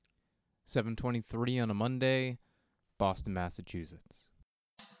7:23 on a Monday, Boston, Massachusetts.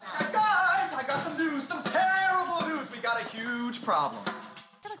 Guys, I got some news, some terrible news. We got a huge problem. I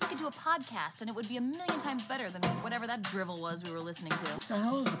feel like we could do a podcast and it would be a million times better than whatever that drivel was we were listening to. What the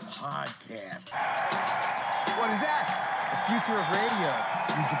hell is a podcast? What is that? The future of radio,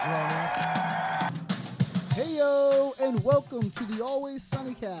 you jabronis. Heyo, and welcome to the Always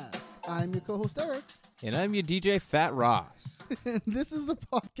Sunny Cast. I'm your co-host Eric. And I'm your DJ Fat Ross. And this is the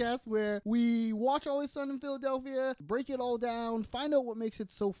podcast where we watch Always Sunny in Philadelphia, break it all down, find out what makes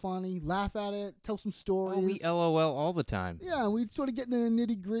it so funny, laugh at it, tell some stories. Oh, we LOL all the time. Yeah, we sort of get in the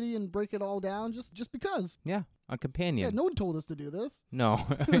nitty gritty and break it all down just because. Yeah, a companion. Yeah, no one told us to do this. No.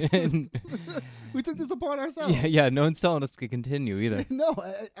 We took this upon ourselves. Yeah, no one's telling us to continue either. No,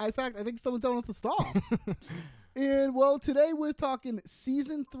 in fact, I think someone's telling us to stop. And, well, today we're talking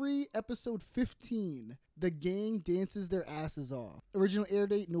Season 3, Episode 15, The Gang Dances Their Asses Off. Original air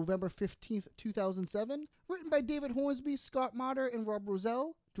date, November 15th, 2007. Written by David Hornsby, Scott Motter, and Rob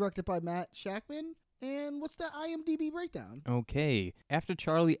Rosell. Directed by Matt Shackman. And what's the IMDb breakdown? Okay. After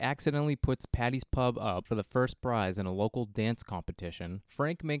Charlie accidentally puts Patty's Pub up for the first prize in a local dance competition,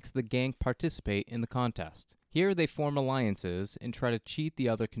 Frank makes the gang participate in the contest. Here they form alliances and try to cheat the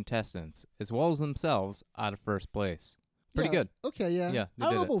other contestants, as well as themselves, out of first place. Pretty good. Okay, yeah. Yeah, they I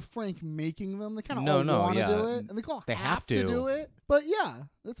don't know did it. about Frank making them. They kind of No, all want to yeah. do it. And they all They have have to to. do it. But yeah,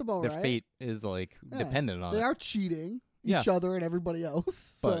 that's about Their right. fate is, dependent on They it. are cheating Yeah. each other and everybody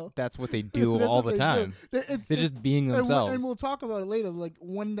else. But so. that's what they do That's all what the they do. time. They're just being themselves. And we'll talk about it later. Like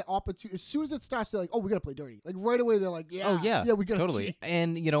when the opportunity, as soon as it starts, they're like, "Oh, we gotta play dirty." Like right away, they're like, "Yeah, Oh, yeah. we gotta totally. cheat."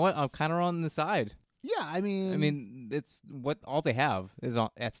 And you know what? I'm kind of on the side. Yeah, I mean, it's what all they have is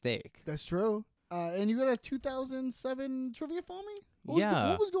at stake. that's true. And you got a 2007 trivia for me? Yeah.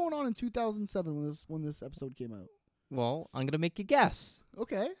 What was going on in 2007 when this episode came out? Well, I'm going to make you guess.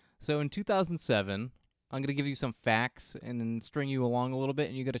 Okay. So in 2007, I'm going to give you some facts and then string you along a little bit,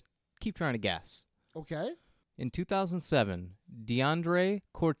 and you got to keep trying to guess. Okay. In 2007, DeAndre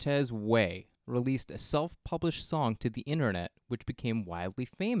Cortez Way released a self-published song to the internet, which became wildly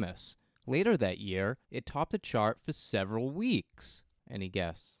famous. Later that year, it topped the chart for several weeks. Any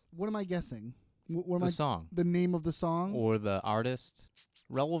guess? What am I guessing? What am The I? song. The name of the song? Or the artist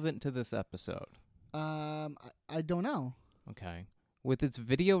relevant to this episode. I don't know. Okay. With its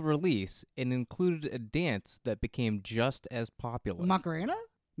video release, it included a dance that became just as popular. Macarena?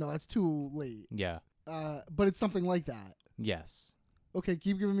 No, that's too late. Yeah. But it's something like that. Yes. Okay,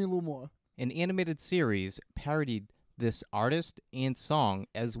 keep giving me a little more. An animated series parodied this artist and song,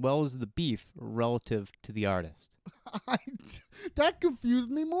 as well as the beef relative to the artist. That confused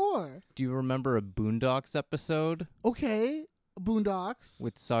me more. Do you remember a Boondocks episode Okay, Boondocks.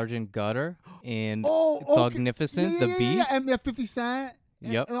 with Sergeant Gutter and okay. Thugnificent, the beef? Yeah, and 50 Cent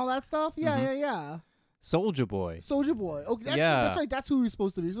and, Yep. and all that stuff? Yeah, Mhm. yeah. Soulja Boy. Soldier Boy. Okay, Yeah. that's right. That's who he was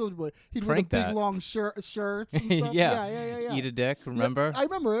supposed to be, Soldier Boy. He'd wear the Crank big, that. long shirts and stuff. Yeah. Yeah. Eat a dick, remember? Yeah, I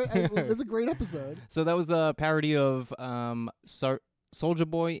remember it. It's a great episode. So that was a parody of Soulja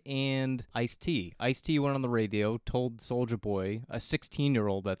Boy and Ice-T. Ice-T went on the radio, told Soulja Boy, a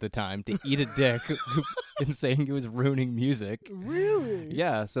 16-year-old at the time, to eat a dick and saying he was ruining music. Really?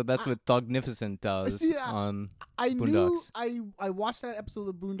 Yeah, so that's what Thugnificent does See, on I Boondocks. knew I watched that episode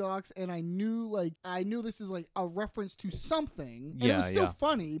of Boondocks and I knew this is like a reference to something. And it was still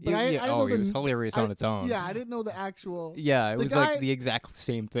funny, but I didn't know it was hilarious on its own. Yeah, I didn't know the actual. Yeah, it The was guy- like the exact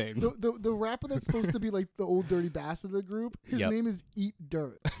same thing. The rapper that's supposed to be like the old dirty bastard of the group, his Yep. name is Eat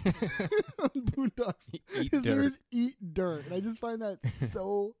Dirt. On Boondocks. Eat His name Dirt. is Eat Dirt. And I just find that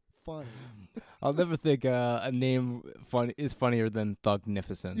so funny. I'll never think a name is funnier than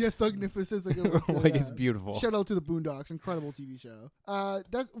Thugnificent. Yeah, Thugnificent's a good one. too, Like, yeah. it's beautiful. Shout out to the Boondocks, incredible TV show. How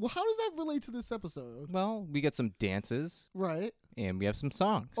does that relate to this episode? Well, we get some dances, Right. and we have some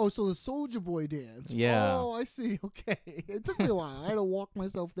songs. Oh, so the Soldier Boy dance. Yeah. Oh, I see. Okay. It took me a while. I had to walk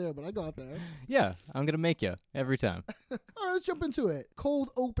myself there, but I got there. Yeah, I'm going to make you every time. All right, let's jump into it.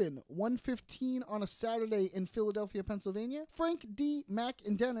 Cold open, 1:15 on a Saturday in Philadelphia, Pennsylvania. Frank, D, Mac,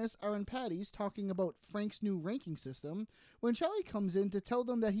 and Dennis are in Patty's talking about Frank's new ranking system when Charlie comes in to tell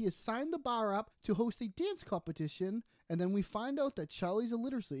them that he has signed the bar up to host a dance competition, and then we find out that Charlie's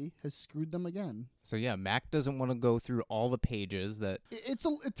illiteracy has screwed them again. So, yeah, Mac doesn't want to go through all the pages that It's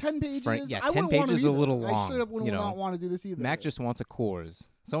 10 pages. Frank- yeah, I 10 wouldn't want pages it is a either. little I long, straight up would you know. not want to do this either. Mac just wants a Coors.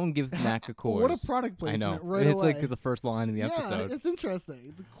 Someone give Mac a Coors. What a product I know. placement right It's away. like the first line in the Yeah, episode. it's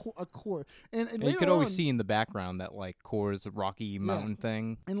interesting. A Coors. And And later you could always on- see in the background that like Coors Rocky Mountain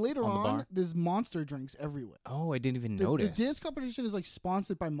thing. And later on the on, bar. there's Monster drinks everywhere. Oh, I didn't even The notice. dance competition is like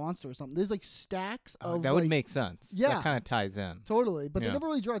sponsored by Monster or something. There's like stacks of that would like- make sense. Yeah. That kind of ties in. Totally, but they Yeah. never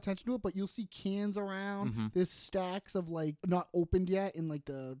really draw attention to it. But you'll see cans around. Mhm. There's stacks of like not opened yet in like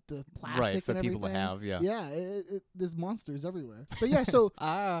the plastic Right, for and people to everything. have, yeah. Yeah, there's monsters everywhere. But yeah, so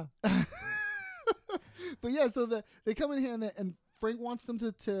but yeah, so they come in here and Frank wants them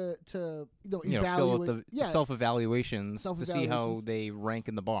to fill out evaluate. the self-evaluations to see how Self-evaluations. they rank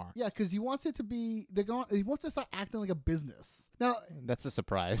in the bar. Yeah, because he wants it to be he wants to start acting like a business. Now, That's a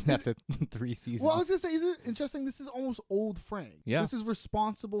surprise after 3 seasons. well, I was gonna say, is it interesting? This is almost old Frank. Yeah. This is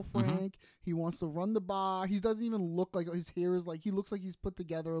responsible Frank. He wants to run the bar. He doesn't even look like his hair is like he looks like he's put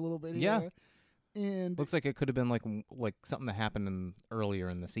together a little bit Yeah. here. And Looks like it could have been like something that happened earlier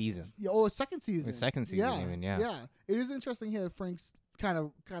in the season. a second season. The second season even, yeah. Yeah. It is interesting here. Frank's kind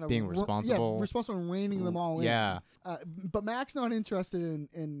of Being responsible. responsible and reining them all in. Yeah. But Mac's not interested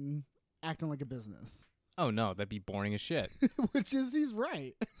in acting like a business, Oh no, that'd be boring as shit. which is he's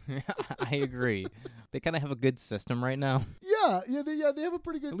right. I agree. They kind of have a good system right now. They have a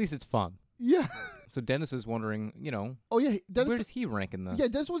pretty At good. least it's fun. Yeah. So Dennis is wondering, Oh yeah. Dennis where does he rank in the? Yeah,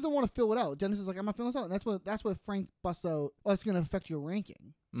 Dennis doesn't want to fill it out. Dennis is like, I'm not filling this out. And that's what Frank busts out. Oh, it's going to affect your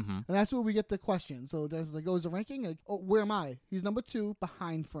ranking. Mm-hmm. And that's where we get the question. So Dennis is like, oh, is the ranking? Like, oh, where am I? He's number 2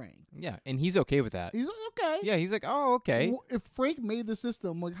 behind Frank. Yeah, and he's okay with that. He's like, okay. Yeah, he's like, oh, okay. Well, if Frank made the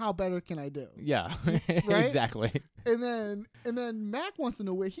system, like, how better can I do? Yeah, Right? exactly. And then Mac wants to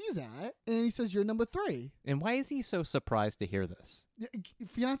know where he's at, and he says, you're number 3. And why is he so surprised to hear this? Yeah,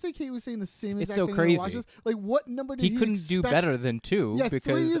 Fiance Kate was saying the same It's exact so thing when we watched crazy. this. Like, what number did He he couldn't do expect? better than 2 Yeah, 3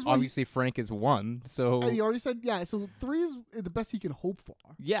 because is what he- obviously Frank is 1. So And he already said, yeah, so 3 is the best he can hope for.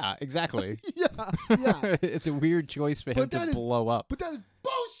 yeah, exactly. Yeah. It's a weird choice for him But that to is- blow up. But that is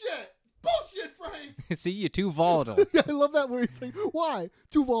bullshit! Bullshit, Frank! See, you're too volatile. Yeah, I love that where he's like, why?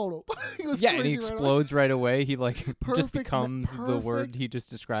 Too volatile. He goes Yeah, and he crazy right away. explodes right away. He like just Perfect becomes the word perfect- he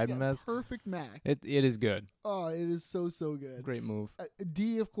just described him Yeah, as. perfect Mac. It is good. Oh, it is so good. Great move.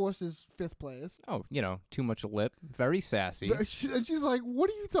 D, of course, is 5th place. Oh, too much lip. Very sassy. And she's like,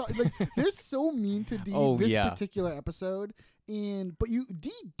 what are you talking? Like, they're so mean to D Oh, this yeah. particular episode. But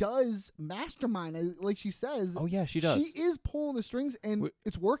D does mastermind, like she says. Oh yeah, she does. She is pulling the strings, and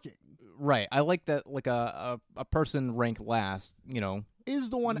it's working. Right. I like that. Like a person ranked last. Is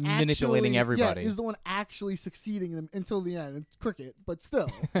the one Manipulating actually, everybody. Yeah, is the one actually succeeding them until the end. It's cricket, but still.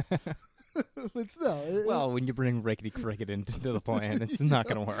 But still. Well, when you bring Rickety Cricket into the plan, it's not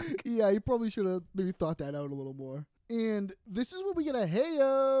gonna work. Yeah, you probably should have maybe thought that out a little more. And this is where we get a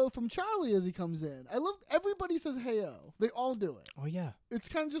hey-o from Charlie as he comes in. I love everybody says hey-o. They all do it. Oh yeah, It's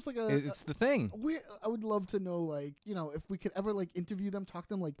kind of just like it's the thing. I would love to know, like, if we could ever like interview them, talk to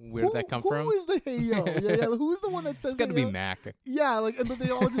them, like, Where did that come from? Who is the hey-o? yeah, who's the one that says It's got to be hey-o? Mac. Yeah, like, but they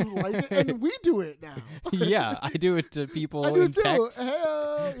all just like it, and we do it now. Yeah, I do it to people I do in it too. text.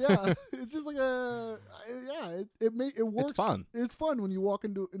 Hey-o. Yeah, it's just like it works. It's fun. It's fun when you walk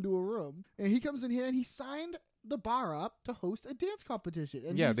into a room, and he comes in here and he signed the bar up to host a dance competition.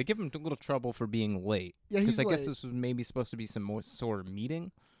 And Yeah, he's- they give him a little trouble for being late. Yeah, he's I guess late. this was maybe supposed to be some more sort of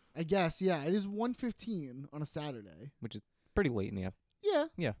meeting, I guess, yeah, it is 1:15 on a Saturday. which is pretty late in the app. Yeah,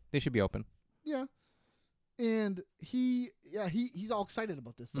 Yeah, they should be open. yeah. And he's all excited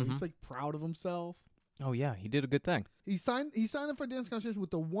about this thing. He's like proud of himself. Oh yeah, he did a good thing. He signed up for a dance competition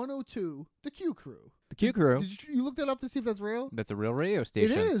with the 102, the Q Crew. The Q Crew. Did you look that up to see if that's real? That's a real radio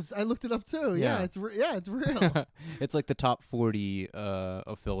station. It is. I looked it up too. Yeah, Yeah. it's real. It's like the top 40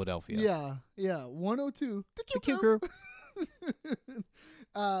 of Philadelphia. Yeah. 102, the The Q Q Crew. Crew.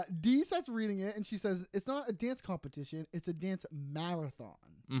 D starts reading it and she says it's not a dance competition, it's a dance marathon.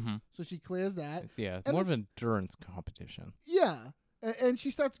 Mm-hmm. So she clears that. Yeah, And more of an endurance competition. Yeah. And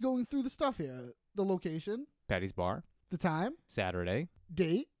she starts going through the stuff here. The location, Patty's Bar, the time, Saturday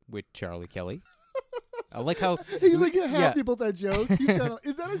date. with Charlie Kelly. I like how He's like yeah. happy about that joke. He's kind of,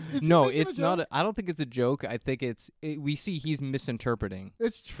 is he No, making a it's not. joke? I don't think it's a joke. I think we see he's misinterpreting.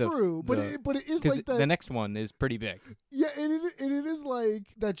 It's true, but it is Because like that. the next one is pretty big. Yeah, and it is like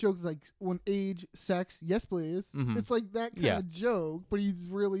that joke is like when age, sex, yes please. Mhm. It's like that kind Yeah. of joke, but he's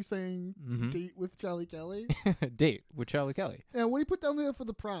really saying Mhm. date with Charlie Kelly. Date with Charlie Kelly. And what do you put down there for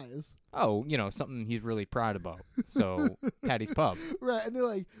the prize? Oh, something he's really proud about. So Patty's Pub. Right, and they're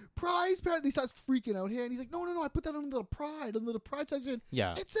like, prize, Pat. And he starts freaking out here, and he's like, no, I put that under the pride section.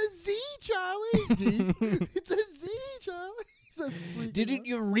 Yeah. It's a Z, Charlie. D. It's a Z, Charlie. He starts freaking out. Didn't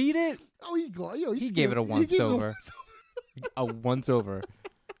you read it? Oh, he He gave it a once over. A once over.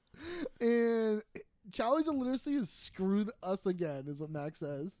 And Charlie's illiteracy has screwed us again, is what Max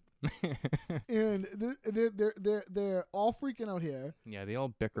says. And they're all freaking out here. Yeah, they all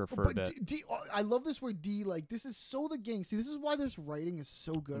bicker for a bit. I love this where D, like, this is so the gang. See, this is why this writing is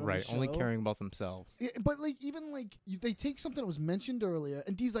so good on Right, the show. only caring about themselves. Yeah, but, like, even, like, they take something that was mentioned earlier,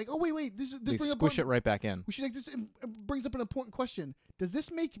 and D's like, oh, wait, this They brings squish up it right back in. we should, like, this brings up an important question. Does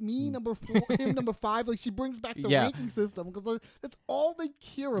this make me number 4, him number 5? Like, she brings back the Yeah. ranking system, because like, that's all they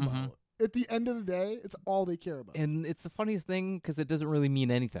care about. At the end of the day, it's all they care about. And it's the funniest thing because it doesn't really mean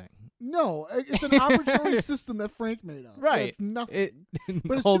anything. No, it's an arbitrary system that Frank made up. Right. It's nothing. It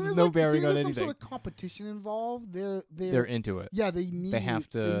but as holds soon as, no like, bearing on there's anything. some sort of competition involved, They're into it. yeah, they need. They have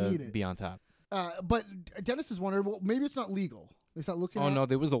they need to it. be on top. But Dennis is wondering, well, maybe it's not legal. They start looking. Oh at no,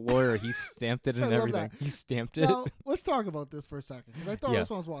 there was a lawyer. He stamped it I and love everything. that. He stamped it. Now, let's talk about this for a second, because I thought Yeah. this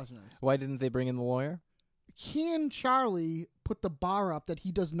when I was watching this. Why didn't they bring in the lawyer? Can Charlie put the bar up that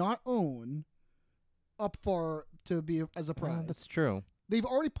he does not own up to be as a prize? That's true. They've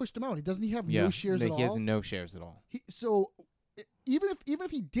already pushed him out. He doesn't have Yeah, no shares at all. he has no shares at all. So even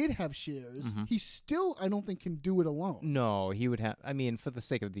if he did have shares, he still, I don't think, can do it alone. No, he would have. I mean, for the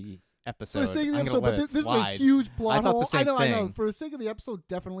sake of the episode, For the sake of the I'm episode, gonna but let this it is a slide. huge plot I thought hole. the same I know. thing. For the sake of the episode,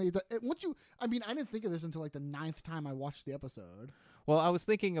 definitely. I mean, I didn't think of this until like the 9th time I watched the episode. Well, I was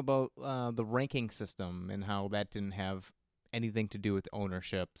thinking about the ranking system and how that didn't have anything to do with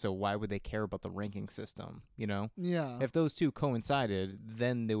ownership. So why would they care about the ranking system? You know, Yeah. if those two coincided,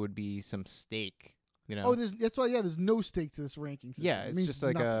 then there would be some stake. You know. Oh, that's why. Yeah, there's no stake to this ranking system. yeah, It it's means just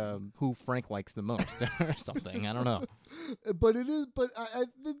like nothing. who Frank likes the most or something. I don't know. But it is. But I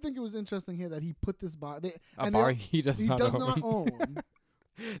did think it was interesting here that he put this bar. A bar he does not does own. not own.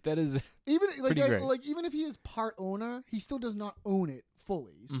 That is Even like Pretty great. like even if he is part owner, he still does not own it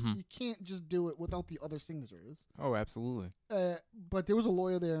fully. So Mhm. you can't just do it without the other signatures. oh, absolutely. But there was a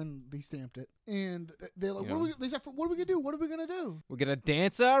lawyer there, and they stamped it. And they're like, Yeah. They said, "What are we gonna do? What are we gonna do?" We're gonna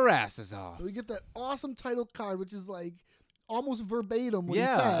dance our asses off. We get that awesome title card, which is like almost verbatim. What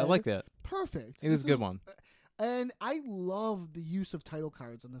Yeah, he said. I like that. Perfect. It was This a good is- one. And I love the use of title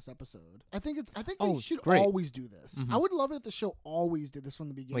cards in this episode. I think they Oh, should great. always do this. Mhm. I would love it if the show always did this from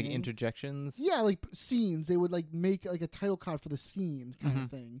the Like beginning. interjections. Yeah, like scenes. They would like make like a title card for the scene kind Mm-hmm.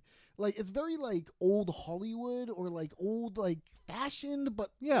 of thing. Like it's very like old Hollywood or like old like fashioned,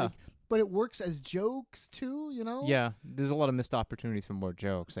 but Yeah. but it works as jokes too. You know. Yeah, there's a lot of missed opportunities for more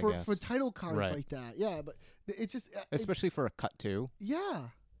jokes, I For guess. for title cards Right. like that. Yeah, but it's just Especially for a cut to. yeah.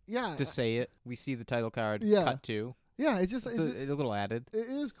 To say it, we see the title card, Yeah. cut to. Yeah, it's just It's a little added. it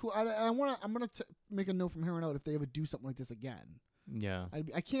is cool. I'm gonna make a note from here on out if they ever do something like this again. Yeah.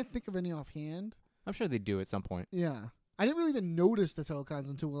 I can't think of any offhand. I'm sure they do at some point. Yeah. I didn't really even notice the title cards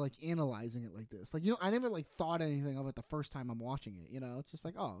until we're like analyzing it like this. Like, you know, I never like thought anything of it the first time I'm watching it. You know, it's just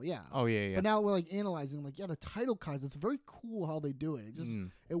like, oh yeah. Oh, yeah. But now we're like analyzing, like, yeah, the title cards. It's very cool how they do it. It just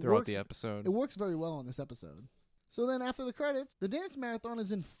it Throughout works. the episode. It works very well on this episode. So then after the credits, the dance marathon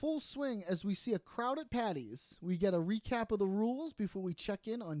is in full swing as we see a crowd at Patty's. We get a recap of the rules before we check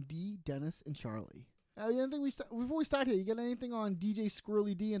in on D, Dennis, and Charlie. Anything before we start here, you got anything on DJ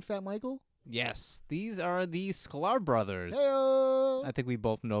Squirrely D and Fat Michael? Yes, these are the Sklar brothers. Heyo! I think we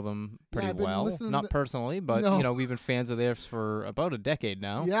both know them pretty I've been well. listening Not to- personally, but No. you know, we've been fans of theirs for about a decade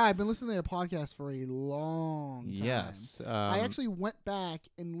now. Yeah, I've been listening to their podcast for a long time. Yes. I actually went back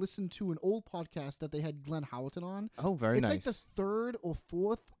and listened to an old podcast that they had Glenn Howerton on. Oh, very it's nice. like the third or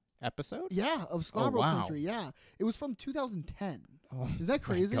fourth, Episode? yeah, of Scarborough wow. Country. Yeah, it was from 2010. Oh, Is that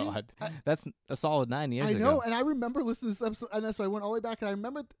crazy? my God. I- That's a solid 9 years I ago. know, and I remember listening to this episode, and so I went all the way back, and I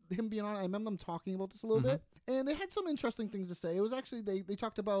remember him being on. I remember them talking about this a little Mm-hmm. bit, and they had some interesting things to say. It was actually they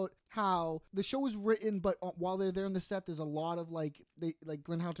talked about how the show was written, but while they're there in the set, there's a lot of like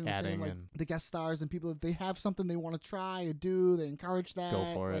Glenn Howerton was saying Adding like and- the guest stars and people that they have something they want to try or do, they encourage that.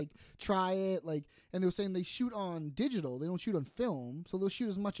 Go for it. Like try it, like, and they were saying they shoot on digital, they don't shoot on film, so they'll shoot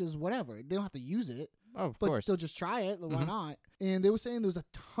as much as whatever. They don't have to use it. Oh, of But course. they'll just try it. Why Mhm. not? And they were saying there was a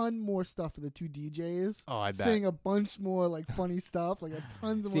ton more stuff for the two DJs. Oh, I bet. Saying a bunch more like funny stuff, like a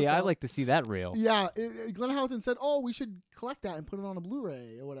tons of more See, stuff. I'd like to see that reel. Yeah, Glenn Howerton said, "Oh, we should collect that and put it on a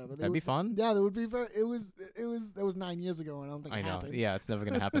Blu-ray or whatever." That'd be fun. Yeah, that would be very. It was. That was 9 years ago, and I don't think I it know. happened. Yeah, it's never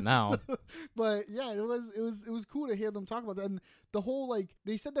going to happen now. But yeah, it was cool to hear them talk about that. And the whole like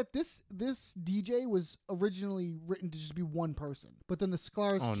they said that this DJ was originally written to just be one person, but then the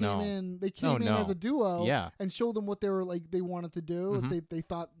Sklars Oh, came no. in. They Oh, came in as no. a duo, Yeah. and showed them what they were like they wanted to do. Mhm. They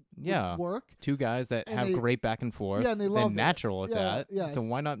thought Yeah. work. Two guys that And have they- great back and forth. Yeah, and they They're love it. natural at Yeah, that. yes. So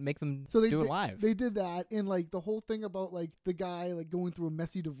why not make them So they do it did- live? They did that, and like the whole thing about like the guy like going through a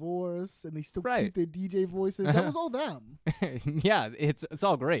messy divorce, and they still Right. keep their DJ voices. That was all them. Yeah, it's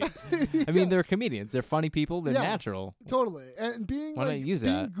all great. I mean, they're comedians. They're funny people. They're Yeah. natural. Totally. And being Why not like use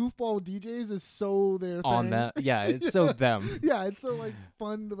being that? goofball DJs is so their On thing. that, yeah, it's so them. Yeah, it's so like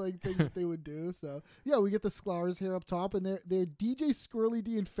fun to like thing that they would do. So yeah, we get the Sklars here up top, and they're DJ Squirrely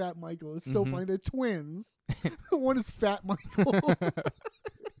D and Fat Michael. It's so Mhm. funny. They're twins. One is Fat Michael.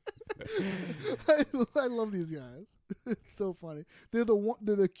 I love these guys. It's so funny. They're the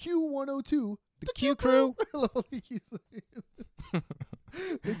Q102. The Q crew. I love how they use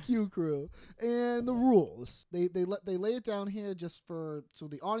the Q crew. And the rules. They lay it down here just so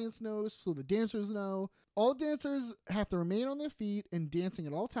the audience knows, so the dancers know. All dancers have to remain on their feet and dancing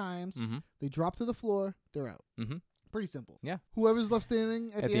at all times. Mm-hmm. They drop to the floor, they're out. Mm-hmm. Pretty simple. Yeah. Whoever's left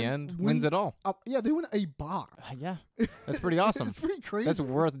standing At the end, wins it all. Yeah, they win a bar. Yeah, that's pretty awesome. It's pretty crazy. That's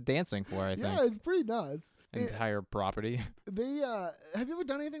worth dancing for, I think. Yeah, it's pretty nuts. Entire property. They have you ever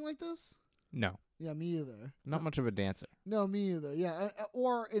done anything like this? No, Yeah, me either. not much of a dancer. No, me either. Yeah,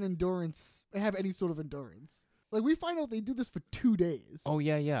 or an endurance. They have any sort of endurance. Like we find out they do this for 2 days. Oh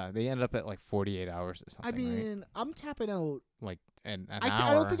yeah. They end up at like 48 hours or something. I mean, right? I'm tapping out. Like an hour.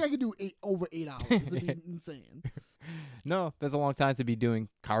 I don't think I could do over 8 hours. It'd be insane. No, that's a long time to be doing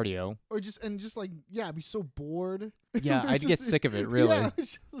cardio. Or just like I'd be so bored. Yeah, It's I'd get just- sick of it. Really. Yeah,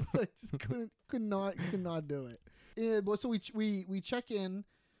 it's just like could not do it. And so we check in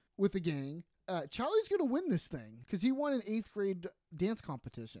with the gang. Charlie's gonna win this thing because he won an 8th grade dance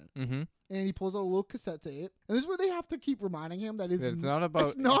competition, Mm-hmm. and he pulls out a little cassette tape. And this is where they have to keep reminding him that It's not about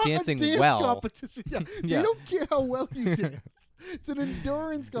it's not dancing a dance well. competition. Yeah, Yeah. they don't care how well you dance. It's an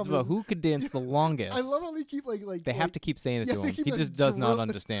endurance It's competition. about who could dance the longest. I love how they keep like They have to keep saying it yeah, to they him. keep, He like, just does not drill-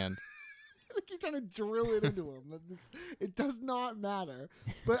 understand. They keep trying to drill it into him. It does not matter.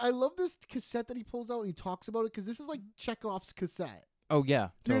 But I love this cassette that he pulls out and he talks about it because this is like Chekhov's cassette. Oh yeah,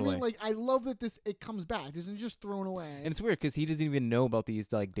 Do you know totally. what I mean? Like I love that it comes back. This isn't just thrown away. And it's weird because he doesn't even know about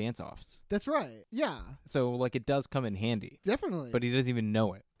these like dance offs. That's right. Yeah, So like it does come in handy, definitely. but he doesn't even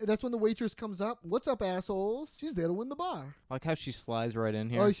know it. That's when the waitress comes up. What's up, assholes? She's there to win the bar. Like how she slides right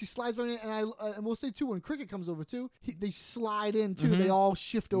in here. Oh, she slides right in, and we'll say too when Cricket comes over too, they slide in too. Mhm. They all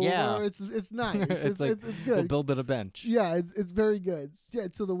shift over. Yeah. It's nice. it's like it's we'll good. build it a bench. Yeah, it's very good. Yeah,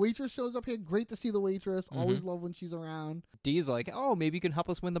 so the waitress shows up here. Great to see the waitress. Mm-hmm. Always love when she's around. Dee's like, oh, maybe you can help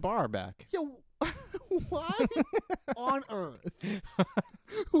us win the bar back. Yeah, why on earth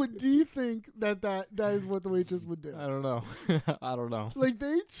would Dee think that is what the waitress would do? I don't know. I don't know. Like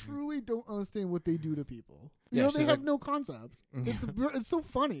they truly don't understand what they do to people. You Yeah, know, they she's have like- no concept. It's so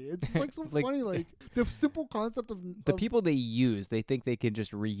funny. It's just like so Like- funny. Like the simple concept of The people they use, they think they can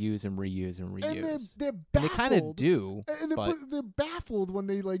just reuse and reuse and reuse. and they're And baffled. they kind of do, And but they're baffled when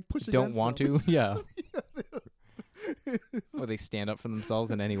they like push don't against want them. to. Yeah. Or they stand up for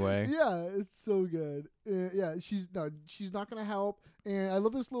themselves in any way. Yeah, it's so good. Yeah, she's not gonna help. And I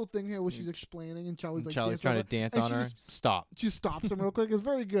love this little thing here where she's explaining, and Charlie's like Charlie's dancing trying over- to dance and on she her. just- Stop. She stops him real quick. It's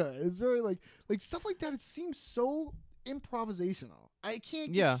very good. It's very like stuff like that. It seems so improvisational. I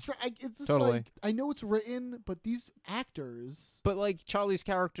can't. Get Yeah, it's just totally. like I know it's written, but these actors. But like Charlie's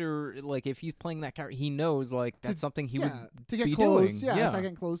character, like if he's playing that character, he knows like that's something he yeah, would to get be close. doing. Yeah, Yeah. it's not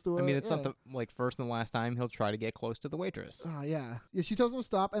getting close to her. I mean, it's yeah. something like first and last time he'll try to get close to the waitress. Oh yeah. She tells him to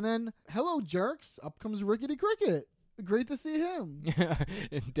stop, and then hello jerks. Up comes Rickety Cricket. Great to see him.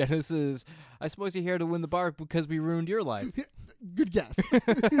 And Dennis is, I suppose you're here to win the bar because we ruined your life. Good guess.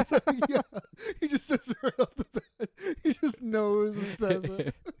 He's like, yeah. He just says it right off the bat. He just knows and says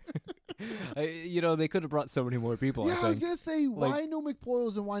it. They could have brought so many more people. Yeah, I I was think. gonna say why Like- no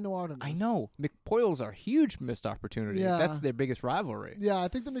McPoyles and why no Artemis? I know McPoyles are a huge missed opportunity. Yeah. That's their biggest rivalry. Yeah, I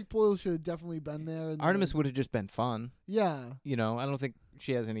think the McPoyles should have definitely been there. And Artemis would have just been fun. Yeah. I don't think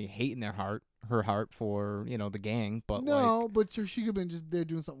she has any hate in her heart for the gang, but No, but she could have been just there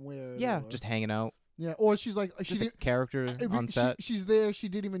doing something weird. yeah, or- just hanging out, yeah, or she's like she just a didn't. character on set. She's there. She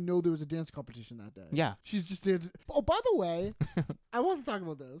didn't even know there was a dance competition that day. Yeah. She's just there. Oh, by the way, I want to talk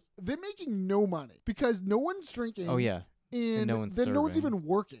about this. They're making no money because no one's drinking. Oh yeah, and no one's then no one's serving. even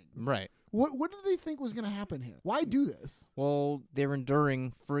working. right. What did they think was going to happen here? Why do this? Well, they're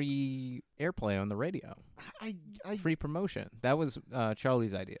enduring free airplay on the radio, I free promotion. That was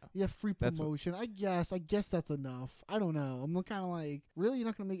Charlie's idea. yeah, free That's what- promotion. I guess that's enough. I don't know. I'm kind of like, really, you're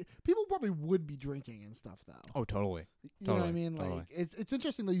not going to make it. People probably would be drinking and stuff though. Oh, totally. You know what I totally, mean? totally. Like it's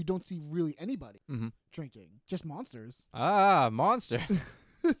interesting though. You don't see really anybody Mm-hmm. drinking, just monsters. Ah, monster.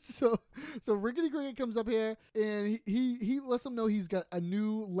 so Rickety Cricket comes up here and he lets them know he's got a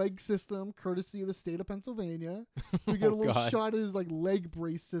new leg system courtesy of the state of Pennsylvania. We get a little God. shot of his like leg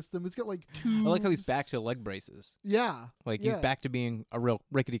brace system. It's got like two. I like how he's back to leg braces. Yeah. Like yeah. he's back to being a real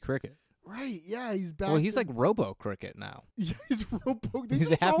rickety cricket. Right. Yeah. He's back. Well, he's to- like Robo Cricket now. Yeah, he's Robo. They He's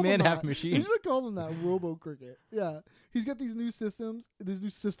should half call man, him half that. machine. They should call him that, Robo Cricket. Yeah, he's got these new systems. This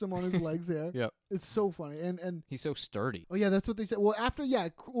new system on his legs here. Yep. It's so funny. And He's so sturdy. oh yeah, that's what they said. Well, after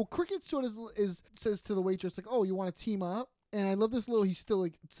Cricket sort of says to the waitress like, "Oh, you want to team up?" And I love this little. He's still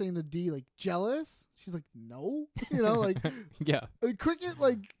like saying the D, like jealous. She's like, "No," like Yeah. Cricket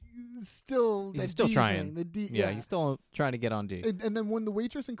like still. He's that still D trying. thing, the D, Yeah, he's still trying to get on D. And then when the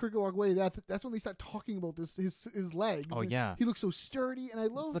waitress and Cricket walk away, that's when they start talking about his legs. Oh, And yeah. he looks so sturdy, and I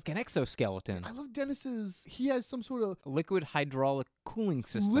It's love like an exoskeleton. I love Dennis's. He has some sort of Liquid hydraulic cooling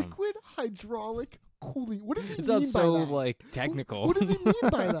system. liquid hydraulic cooling. What does he It mean sounds by so that? like technical. What does he mean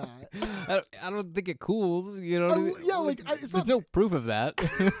by that? I don't think it cools. You know, what I mean? Yeah, like, it's there's not- no proof of that.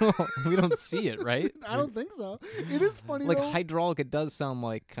 We don't see it, right? I don't think so. It is funny Like though. hydraulic, it does sound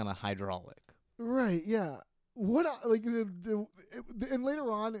like kind of hydraulic. Right? Yeah. What like and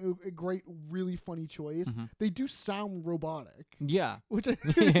later on, a great, really funny choice. Mm-hmm. They do sound robotic, Yeah. which I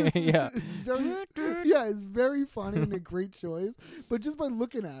think is, Yeah. is very, yeah, it's very funny and a great choice. But just by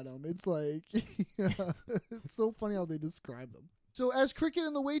looking at them, it's like, it's so funny how they describe them. So as Cricket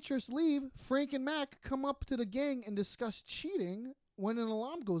and the waitress leave, Frank and Mac come up to the gang and discuss cheating when an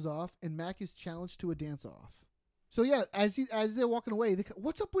alarm goes off and Mac is challenged to a dance-off. So yeah, as they're walking away,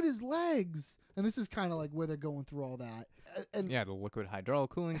 what's up with his legs? And this is kind of like where they're going through all that. And Yeah, the liquid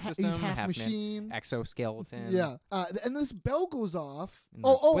hydraulic cooling he's system, half man, machine. exoskeleton. Yeah, and this bell goes off. And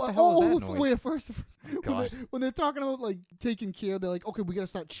what the hell was that noise? Wait, first God. when they're talking about like taking care, they're like, okay, we gotta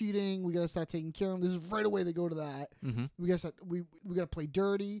start cheating. We gotta start taking care of them. This is right away. They go to that. Mm-hmm. We gotta start. We gotta play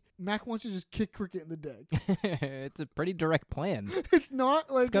dirty. Mac wants to just kick Cricket in the dick. It's a pretty direct plan. It's not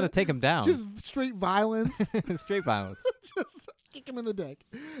like It's got to take him down. just straight violence. Straight violence. Just kick him in the dick.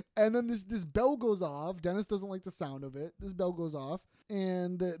 And then this bell goes off. Dennis doesn't like the sound of it. This bell goes off,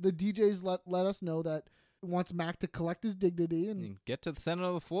 and the DJs let us know that he wants Mac to collect his dignity and. And get to the center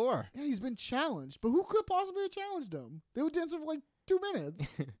of the floor. Yeah, he's been challenged, but who could possibly have challenged him? They were dancing for like 2 minutes.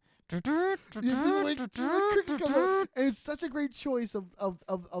 And it's such a great choice of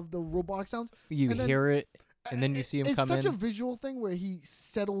the robotic sounds. You And then- hear it, and then you see him It's come such in, a visual thing where he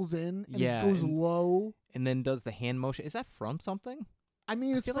settles in and Yeah, it goes and- low. and then does the hand motion. Is that from something? I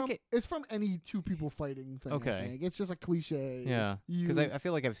mean, I it's feel from like it's from any two people fighting thing. Okay. I think. It's just a cliche. Yeah, because You- I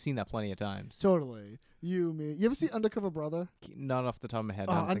feel like I've seen that plenty of times. totally. You, me. You ever see Undercover Brother? Not off the top of my head.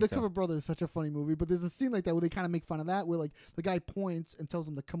 I don't think Undercover so. Brother is such a funny movie, but there's a scene like that where they kind of make fun of that, where like the guy points and tells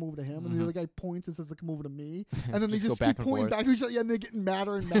him to come over to him, and the other guy points and says to come over to me, and then they Just go just back keep and pointing forth. back to each other, yeah, and they're getting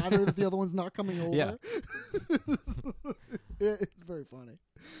madder and madder that the other one's not coming over. Yeah. It's very funny.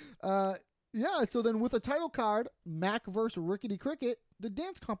 Yeah, so then with a title card, Mac versus Rickety Cricket, the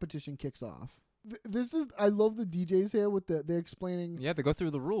dance competition kicks off. This is I love the DJs here with they're explaining. Yeah, they go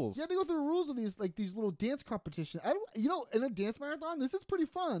through the rules. Yeah, they go through the rules of these little dance competitions. In a dance marathon, this is pretty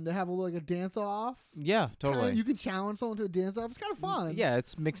fun to have a dance off. Yeah, totally. You can challenge someone to a dance off. It's kind of fun. Yeah,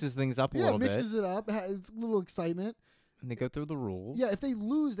 it mixes things up a yeah, little it mixes bit. it up. It has a little excitement. And they go through the rules. Yeah, if they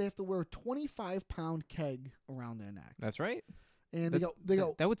lose, they have to wear a 25-pound keg around their neck, That's right. and That's- they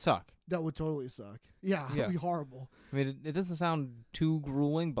go. That would suck. That would totally suck. Yeah, Yeah. it'd be horrible. I mean, it doesn't sound too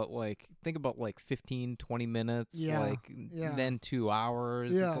grueling, but like think about like 15, 20 minutes, Yeah, like yeah. then 2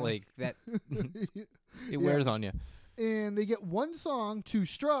 hours. Yeah. It's like that. It wears on you. And they get one song to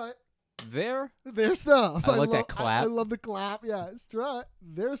strut There, their stuff. I like that clap. I love the clap. Yeah, strut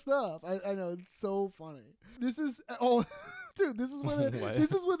their stuff. I know, it's so funny. This is dude. This is where What?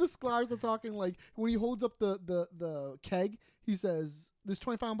 this is where the Sklar's are talking. Like when he holds up the keg, he says, "This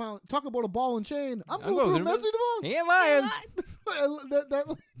 25-pound. Talk about a ball and chain. I'm going through a messy divorce. He ain't lying.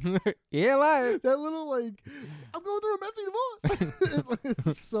 He ain't lying. That little like, I'm going through a messy divorce.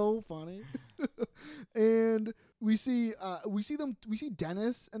 It's so funny. And we see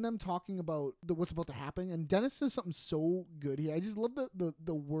Dennis and them talking about what's about to happen. And Dennis says something so good here. I just love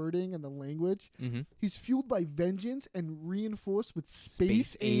the wording and the language. Mm-hmm. He's fueled by vengeance and reinforced with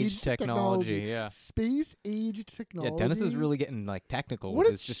space-age technology. Yeah. Space-age technology. Yeah, Dennis is really getting like technical What with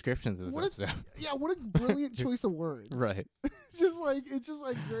a his descriptions of this what a- episode. Yeah, what a brilliant choice of words. Right. It's just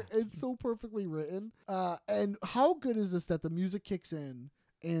like it's so perfectly written. And how good is this that the music kicks in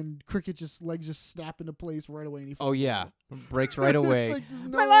and Cricket legs just snap into place right away and he Oh falls yeah, down. breaks right away. It's like, there's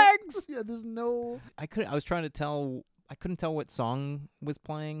My no- legs! Yeah, there's no. I was trying to tell. I couldn't tell what song was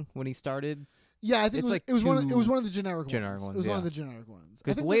playing when he started. Yeah, I think It's like it was one of the generic generic ones. It was one yeah. of the generic ones. I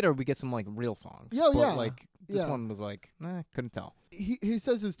Because think later we get some like real songs. Yeah, but, yeah. Like this Yeah. one was like, couldn't tell. he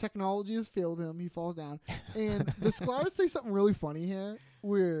says his technology has failed him. He falls down, and the Sklar's say something really funny here,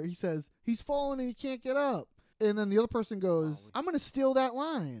 where he says he's fallen and he can't get up, and then the other person goes, "I'm gonna steal that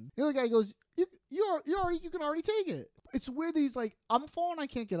line." The other guy goes, "You can already take it." It's weird that he's like, "I'm falling, I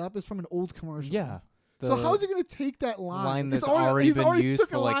can't get up." It's from an old commercial. Yeah. So how is he going to take that line? line It's that's already he's been already used took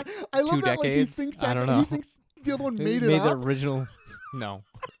for, a like, line. I love 2 that, like, he decades? thinks I that don't know. he thinks the other one They made it the up. original. No.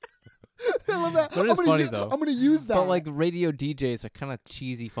 I love that. But it is funny, though. I'm going to use that. But like radio DJs are kind of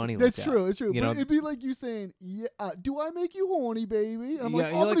cheesy funny That's like that. true. It's true. You But know? it'd be like you saying, "Yeah, do I make you horny, baby?" And I'm yeah,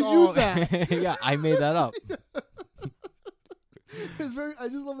 like, you're "I'm like, going to oh, use that." yeah, I made that up. It's very. I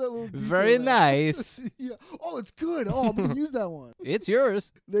just love that little. detail Very there. nice. Yeah. Oh, it's good. Oh, I'm gonna use that one. It's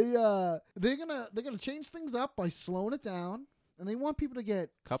yours. They're gonna change things up by slowing it down, and they want people to get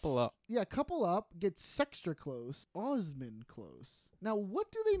Couple up. Yeah, couple up, get sextra close, Osmond close. Now, what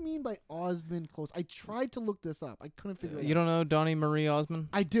do they mean by Osmond close? I tried to look this up. I couldn't figure it out. You don't know Donnie Marie Osmond?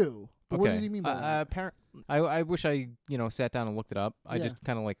 I do. But Okay. what do you mean by that? I wish I sat down and looked it up. I Yeah. just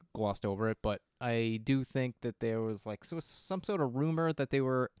kind of like glossed over it, but I do think that there was like some sort of rumor that they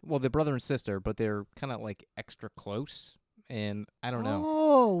were they're brother and sister, but they're kind of like extra close, and I don't know.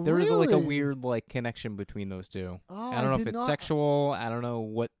 Oh, There is really? like a weird like connection between those two. Oh, I don't know if did it's not- sexual. I don't know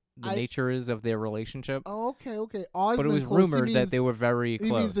what the I- nature is of their relationship, Oh, okay. Osmond but it was close, he rumored that means- they were very He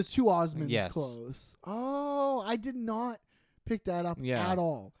close. means the two Osmonds Yes. close. Oh, I did not pick that up Yeah. at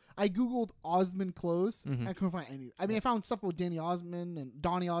all. I googled Osmond close. Mhm. I couldn't find any. I mean, I found stuff about Danny Osmond and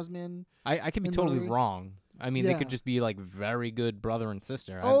Donnie Osmond. I could be and totally Marie. wrong. I mean, they Yeah. could just be like very good brother and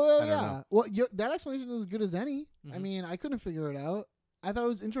sister. I Oh, don't yeah. know. Well, that explanation is as good as any. I Mhm. mean, I couldn't figure it out. I thought it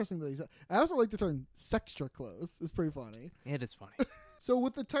was interesting that he said. I also like the term "sextra close." It's pretty funny. It is funny. So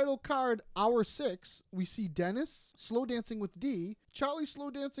with the title card, Hour 6, we see Dennis slow dancing with D, Charlie slow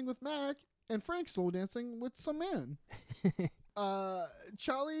dancing with Mac, and Frank slow dancing with some man.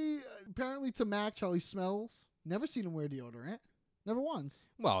 Charlie, apparently to Mac, Charlie smells. Never seen him wear deodorant. Never once.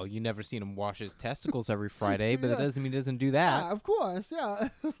 Well, you never seen him wash his testicles every Friday, but Yeah. it doesn't mean he doesn't do that. Yeah, of course. Yeah.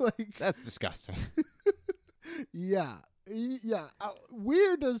 Like, That's disgusting. yeah. Yeah.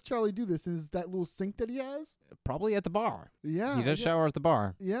 Where does Charlie do this? Is that little sink that he has? Probably at the bar. Yeah. He does yeah. shower at the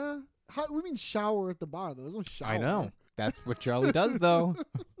bar. Yeah. What do you mean shower at the bar, though? There's no shower. I know. That's what Charlie does, though.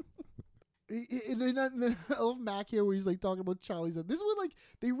 And then I love Mac here where he's like talking about Charlie's. This is what like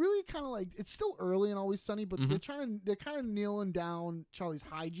they really kind of like. It's still early and Always Sunny, but they're kind of nailing down Charlie's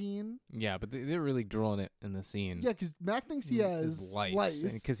hygiene. Yeah, but they're really drilling it in the scene. Yeah, because Mac thinks he has lice.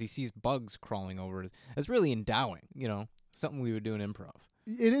 Because he sees bugs crawling over it. It's really endowing, something we would do in improv.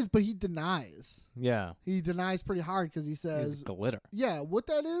 It is, but he denies. Yeah. He denies pretty hard because he It's says, glitter. "Yeah, what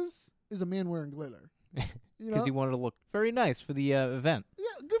that is a man wearing glitter." Because he wanted to look very nice for the event.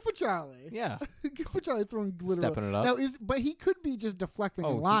 Yeah, good for Charlie. Yeah. Good for Charlie throwing glitter. Stepping it up. Now but he could be just deflecting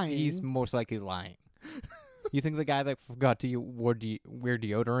and Oh, lying. he's most likely lying. You think the guy that forgot to wear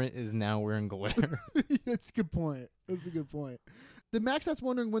deodorant is now wearing glitter? That's a good point. That's a good point. The Mac starts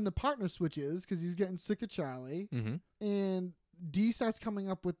wondering when the partner switch is because he's getting sick of Charlie. Mm-hmm. And D starts coming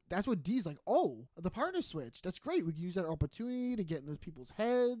up with, that's what D's like, oh, the partner switch. That's great. We can use that opportunity to get into people's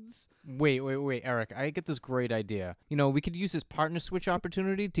heads. Wait, Eric. I get this great idea. We could use this partner switch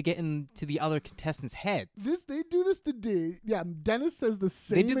opportunity to get into the other contestants' heads. They do this to D. Yeah, Dennis says the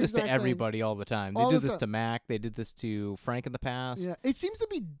same They do this exact to thing. everybody all the time. They All do the this time. to Mac. They did this to Frank in the past. Yeah, it seems to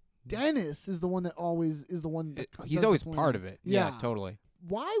be Dennis is the one that always is the one that He's does the always plan. part of it. Yeah, totally.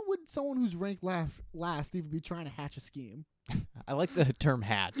 Why would someone who's ranked last even be trying to hatch a scheme? I like the term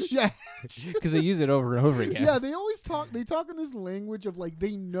hatch. Yeah. Because they use it over and over again. Yeah, they always talk in this language of like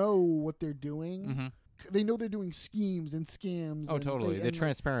they know what they're doing. Mm-hmm. They know they're doing schemes and scams. Oh, and totally. They're and,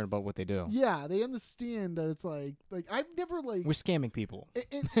 transparent about what they do. Yeah, they understand that it's like I've never like We're scamming people.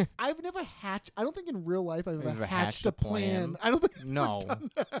 I've never hatched. I don't think in real life I've You've ever hatched a plan. plan? I don't think I've No. ever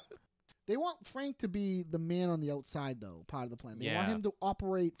done that. They want Frank to be the man on the outside, though. Part of the plan. They want Yeah. him to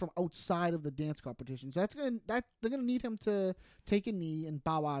operate from outside of the dance competition. So they're gonna need him to take a knee and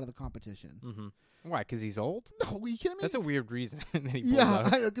bow out of the competition. Mm-hmm. Why? Because he's old? No, are you kidding me? That's a weird reason that he pulls yeah,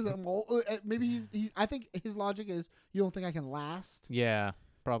 out. because I'm old. Maybe he's. I think his logic is you don't think I can last, Yeah,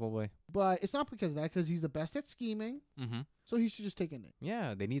 probably. but it's not because of that. Because he's the best at scheming, Mm-hmm. so he should just take a knee.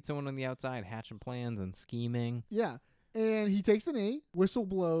 Yeah, they need someone on the outside hatching plans and scheming. Yeah. And he takes a knee, whistle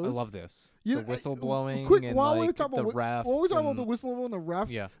blows. I love this. You The know, whistle blowing quick, and while like we're talking the about ref. while we're talking about the and- whistle blowing, the ref.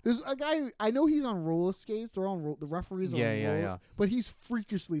 Yeah. There's a guy. I know he's on roller skates. They're on the referees. Are Yeah, on yeah, roller, yeah. But he's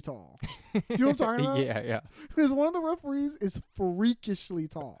freakishly tall. You know what I'm talking about? Yeah. There's one of the referees is freakishly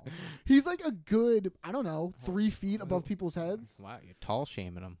tall. He's like a good, I don't know, 3 feet above people's heads. Wow, you're tall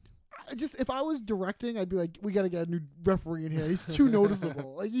shaming him. If I was directing, I'd be like, we got to get a new referee in here. He's too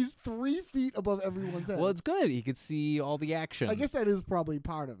noticeable. Like, he's 3 feet above everyone's head. Well, it's good. He could see all the action. I guess that is probably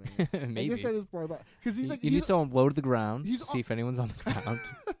part of it. Maybe. I guess that is part of it. Because he's like, you need someone low to the ground he's to see al- if anyone's on the ground.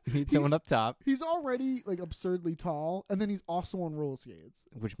 You need someone up top, he's already like absurdly tall, and then he's also on roller skates.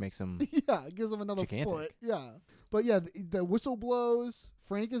 which makes him. Yeah, it gives him another Gigantic. foot. Yeah. But yeah, the whistle blows.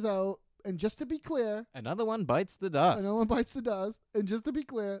 Frank is out. And just to be clear, Another one bites the dust. and no one bites the dust. And just to be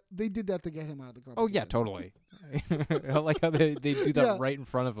clear, they did that to get him out of the competition. Oh yeah, totally. I like how they do that Yeah. right in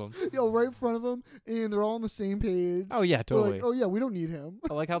front of him. Right in front of him, and they're all on the same page. Oh yeah, They're totally. like, oh yeah, we don't need him.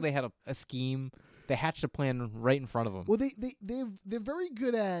 I like how they had a scheme. They hatched a plan right in front of them. Well, they're very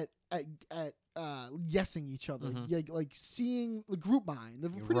good at guessing each other, like seeing the group mind. They're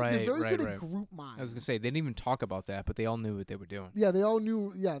Right, very right, good right. at group mind. I was gonna say they didn't even talk about that, but they all knew what they were doing. Yeah, they all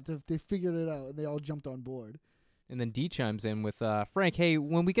knew. Yeah, they figured it out, and they all jumped on board. And then Dee chimes in with Frank, hey,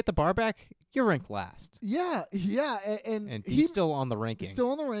 when we get the bar back, you're ranked last. Yeah, and And he's Dee's still on the ranking.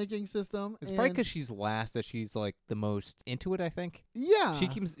 still on the ranking system. It's probably and- because she's last that she's like the most into it. I think yeah,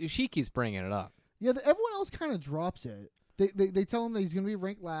 she keeps bringing it up. yeah. Everyone else kind of drops it. They tell him that he's gonna be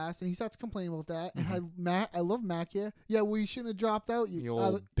ranked last, and he starts complaining about that. Mm-hmm. And I love Mac here. Yeah, well, you shouldn't have dropped out. You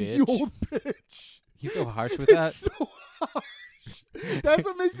old You bitch. old bitch. He's so harsh with that. It's so harsh. That's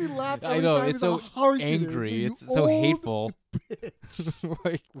what makes me laugh. I every know, time it's is so how harsh it is. angry. You It's so old hateful. bitch.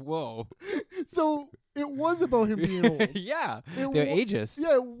 Like, whoa. So it was about him being old. Yeah, It they're wa- ageist.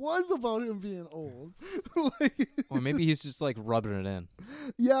 Yeah, it was about him being old. Like, Or maybe he's just like rubbing it in.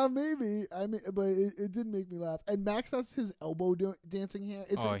 yeah, maybe. I mean, but it did make me laugh. And Max has his elbow dancing here.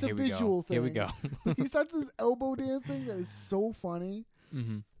 It's a Here we visual go. thing. Here we go. He starts his elbow dancing. That is so funny.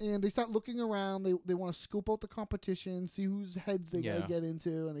 Mm-hmm. And they start looking around. They want to scope out the competition, see whose heads they Yeah. gotta get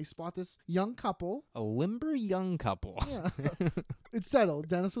into, and they spot this young couple. A limber young couple. Yeah, it's settled.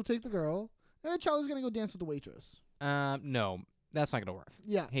 Dennis will take the girl, and Charlie's gonna go dance with the waitress. No, that's not gonna work.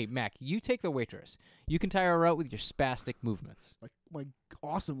 Yeah, Hey, Mac, you take the waitress. You can tire her out with your spastic movements. like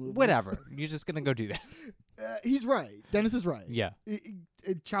awesome movie. Whatever. You're just gonna go do that. He's right. Dennis is right. Yeah.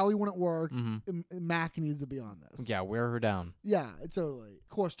 Charlie wouldn't work. Mm-hmm. Mac needs to be on this. Yeah, wear her down. Yeah, totally. Of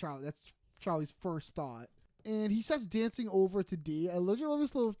course, Charlie. That's Charlie's first thought. And he starts dancing over to Dee. I love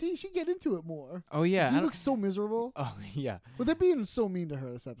this little Dee. She get into it more. Oh yeah. Dee I don't- looks so miserable. Oh yeah. But they're being so mean to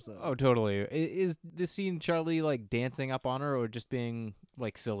her this episode. Oh totally. Is this scene Charlie like dancing up on her or just being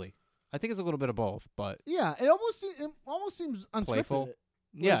like silly? I think it's a little bit of both, but Yeah, it almost seems unscripted. Playful? Like,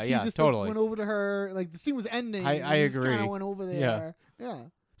 yeah, he yeah, just, totally. Like, went over to her. Like the scene was ending. I and he just agree. Kinda went over there. Yeah.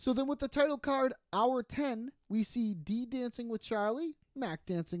 So then with the title card, hour 10, we see Dee dancing with Charlie, Mac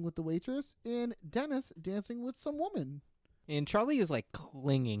dancing with the waitress, and Dennis dancing with some woman. And Charlie is like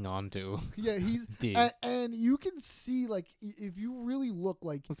clinging onto. Yeah, he's Dee. and you can see like if you really look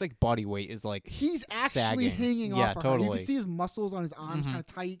like Looks like body weight is like he's actually sagging. hanging Yeah, off of her. You totally. can see his muscles on his arms Mhm. kind of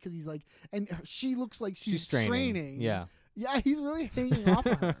tight because he's like, and she looks like she's straining. Yeah. Yeah, he's really hanging off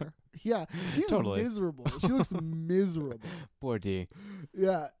of her. Yeah, she's Totally. miserable. She looks miserable. Poor D.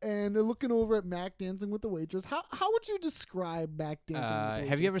 Yeah, and they're looking over at Mac dancing with the waitress. How would you describe Mac dancing with the waitress?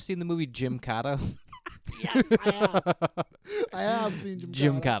 Have you ever seen the movie Jim Cotta? Yes, I have. I have seen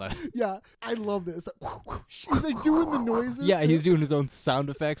Jim Cotta. Cotta. Yeah, I love this. He's like doing the noises. Yeah, too. he's doing his own sound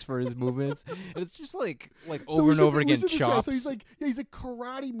effects for his movements, and it's just like So over we and should- over we again should describe- chops. So he's like, he's like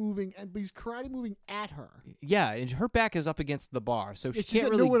karate moving, but he's karate moving at her. Yeah, and her back is up against the bar, so she she's can't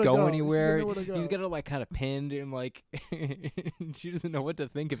got really nowhere to go. go She's got anywhere. nowhere to go. He's got her like kind of pinned and like she doesn't know what to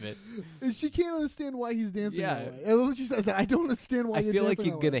think of it. And she can't understand why he's dancing Yeah. that way. And she says that I don't understand why I you're feel like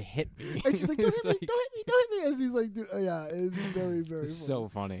dancing you're that gonna way. hit me. And she's like, don't It's hit me, don't hit me, don't hit me. As he's like, yeah, it's very, very It's funny. so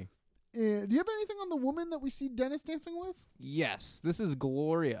funny. And do you have anything on the woman that we see Dennis dancing with? Yes, this is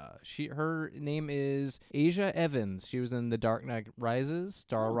Gloria. Her name is Asia Evans. She was in The Dark Knight Rises,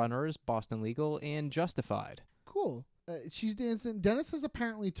 Star Runners, Boston Legal, and Justified. Cool. She's dancing. Dennis has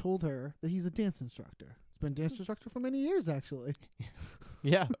apparently told her that he's a dance instructor. He's been a dance instructor for many years, actually.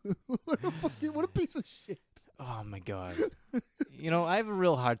 Yeah. what a piece of shit. Oh my god. I have a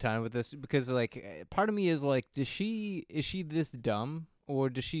real hard time with this because like part of me is like, is she this dumb or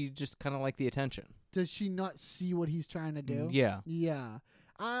does she just kind of like the attention? Does she not see what he's trying to do? Yeah. Yeah.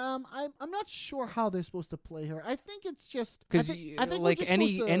 I'm not sure how they're supposed to play her. I think it's just Because I think we're like just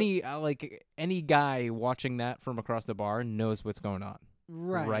supposed to- any guy watching that from across the bar knows what's going on,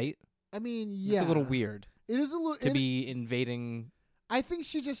 right. I mean, yeah, It's a little weird It is a little to be invading. I think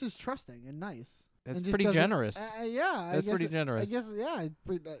she just is trusting and nice. That's and just pretty doesn't- generous. Yeah, That's pretty generous. I guess yeah. It's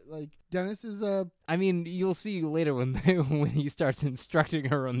pretty, like Dennis is I mean, you'll see later when when he starts instructing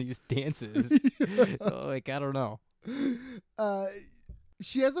her on these dances. Like, I don't know.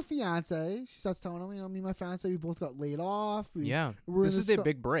 She has a fiance. She starts telling him, me and my fiance, we both got laid off. Yeah, we're in this is their co-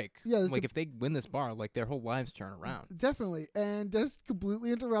 big break. Yeah, this like is if they win this bar, like their whole lives turn around. Definitely. And Dennis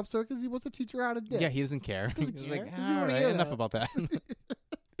completely interrupts her because he wants to teach her how to dip. Yeah, he doesn't care. Doesn't He's care. like, Doesn't all wanna right, hear enough that." about that.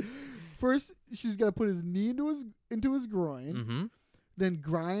 First, she's got to put his knee into his groin, Mm-hmm. then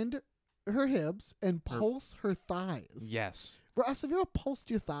grind her hips and pulse her thighs. Yes, Ross, have you ever pulsed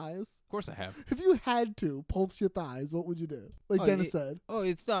your thighs? of course I have. If you had to pulse your thighs, what would you do? Like Oh, Dennis said. Oh,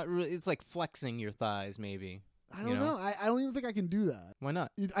 it's not really. It's like flexing your thighs, maybe. I don't know. I don't even think I can do that. Why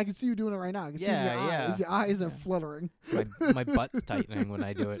not? I can see you doing it right now. I can see Yeah, your yeah. eyes. Your eyes are fluttering. My butt's tightening when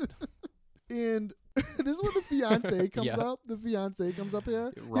I do it. And this is when the fiance comes Yeah. up. The fiance comes up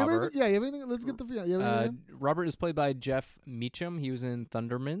here. Robert. You have anything? Let's get the fiance. Robert is played by Jeff Meacham. He was in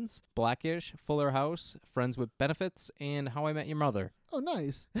Thundermans, Blackish, Fuller House, Friends with Benefits, and How I Met Your Mother. Oh,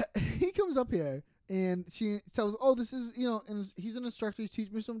 nice. He comes up here. And she tells, "Oh, this is and he's an instructor. He's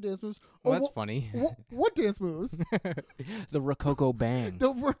teaching me some dance moves. Well, oh, that's funny. What dance moves? The Rococo Bang.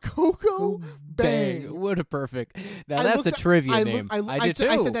 The Rococo Bang. What a perfect. Now I that's looked a up- trivia I name. looked- I did too.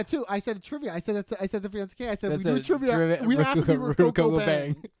 I said that too. I said a trivia. I said the fiance. I said That's we do a trivia. We have to be Rococo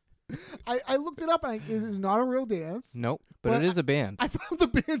Bang. Bang. I looked it up and it is not a real dance. Nope, but But it is a band. I found the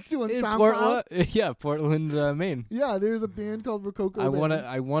band too on In SoundCloud. Portland, Maine. Yeah, there's a band called Rococo I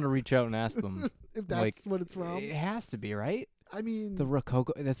Bang. wanna reach out and ask them. If that's like, what it's from. It has to be, right? I mean, The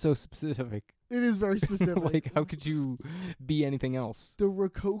Rococo. That's so specific. it is very specific. Like, how could you be anything else? The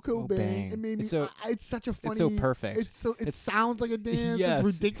Rococo Oh, Bang. Bang. It made me. It's so- it's such a funny. It's so perfect. It sounds like a dance. Yes.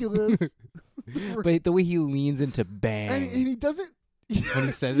 It's ridiculous. But the way he leans into bang. and he doesn't. When he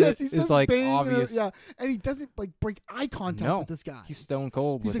Yes, says yes, it, he it's says like bang and, obvious. yeah, and he doesn't like break eye contact No, with this guy. He's stone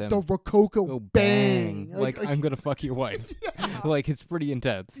cold He's with like him. the Rococo Go Bang. bang. Like, I'm gonna fuck your wife. Like, it's pretty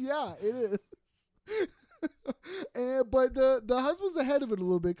intense. Yeah, it is. But the husband's ahead of it a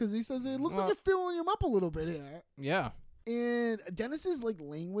little bit because he says it looks like Well- you're filling him up a little bit here. Yeah. And Dennis's like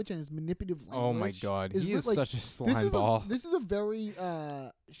language and his manipulative language. Oh my god, he is like, such a slime ball. This is a very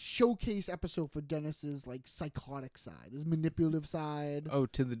showcase episode for Dennis's like psychotic side, his manipulative side. Oh,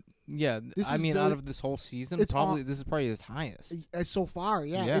 to the yeah. This I is mean, very- out of this whole season, it's probably on- this is probably his highest. So far,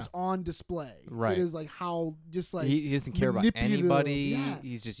 Yeah. it's on display. Right. It is like how just like he doesn't care about manipulative, anybody. yeah.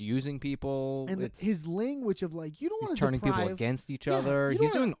 He's just using people. and It's, his language of like you don't he's want to turning deprive. people against each Yeah, other. you don't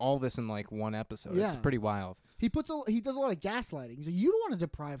He's wanna- doing all this in like one episode. It's Yeah. pretty wild. He does a lot of gaslighting. He's like, you don't want to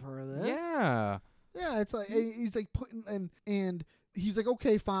deprive her of this. Yeah. Yeah, it's like he's like putting and he's like,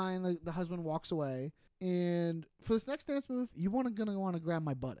 okay, fine. Like, the husband walks away, and for this next dance move, you gonna want to grab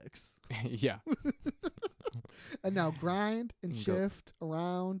my buttocks, Yeah. and now grind and Go- shift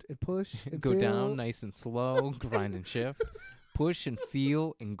around and push and Go feel. down nice and slow, grind and shift, push and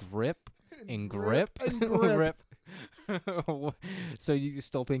feel and grip and grip and grip. So you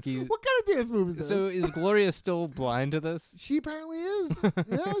still think he? What kind of dance move is this? So is Gloria still blind to this? she apparently is.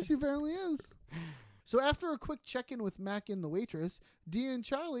 Yeah, she apparently is. So after a quick check-in with Mac and the waitress, Dia and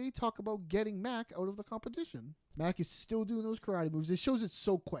Charlie talk about getting Mac out of the competition. Mac is still doing those karate moves. It shows it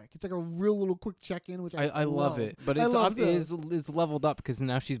so quick. It's like a real little quick check-in, which I love it, but I it's love it's leveled up because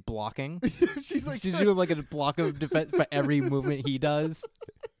now she's blocking. She's like, She's doing like a block of defense for every movement he does.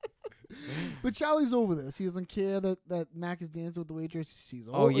 but Charlie's over this. He doesn't care that Mac is dancing with the waitress. He's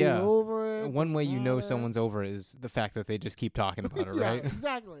Oh, yeah. over it. One way you know Doesn't someo's over is the fact that they just keep talking about her, yeah, right?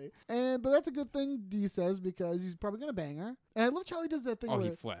 exactly. But that's a good thing, Dee says, because he's probably gonna bang her. And I love Charlie does that thing Oh, where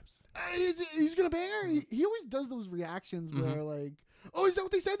he flips. he's gonna bang her. He always does those reactions Mm-hmm. where like, oh, is that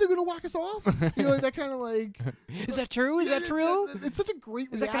what they said? They're gonna walk us off? You know, like that kind of like. Is that true? Is that true? It's such a great.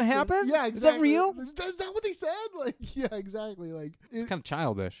 Is that gonna reaction. happen? Yeah, Is exactly. that real? Is that what they said? Like, yeah, exactly. Like, It's kind of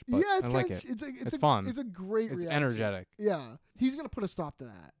childish, but yeah, it's I like kinda, it. It's fun. It's a great. It's reaction. energetic. Yeah, he's gonna put a stop to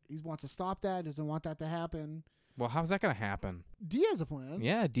that. He wants to stop that. Doesn't want that to happen. Well, how's that gonna happen? Dee has a plan.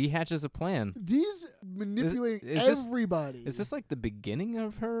 Yeah, D hatches a plan. Dee's manipulating is this- everybody. Is this like the beginning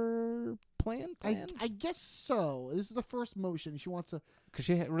of her plan? I guess so. This is the first motion. She wants to. Because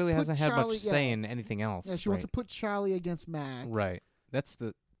she really put hasn't had Charlie- much yeah. say in anything else. Yeah, she wants to put Charlie against Mac. Right. That's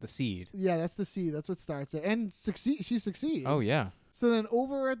the seed. Yeah, that's the seed. That's what starts it. And succeed. She succeeds. Oh yeah. So then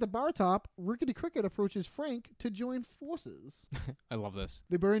over at the bar top, Rickety Cricket approaches Frank to join forces. I love this.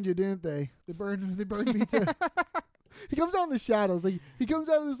 They burned you, didn't they? They burned me too. He comes out in the shadows. Like he comes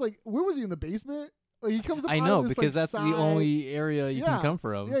out of this like where was he in the basement? Like he comes up I out know of this, because like, that's side. the only area you can come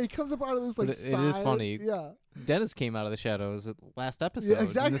from. Yeah, he comes up out of this like But it is side. funny. Yeah. Dennis came out of the shadows last episode.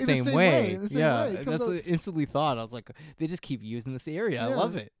 exactly, In the same in way. the same Yeah, way. It comes that's out- I instantly thought. I was like, they just keep using this area. I Yeah.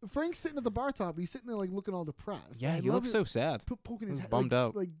 love it. Frank's sitting at the bar top. He's sitting there like looking all depressed. Yeah, I he love looks it. so sad. Poking his He's head, bummed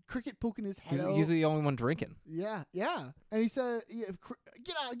out. Like Cricket poking his head out. He's the only one drinking. Yeah. And he said,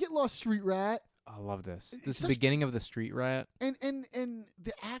 "Get out, get lost, street rat." I love this. It's This is the such- beginning of the street riot. And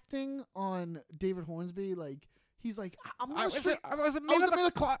the acting on David Hornsby, like he's like, "I'm I not was street." a man I of was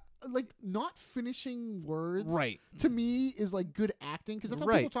the clock. Like not finishing words, Right. To me, is like good acting because that's how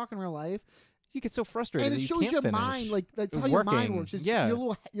Right. people talk in real life. You get so frustrated And that it you shows can't your finish. mind, like that's how It's your mind working. works. It's, Yeah.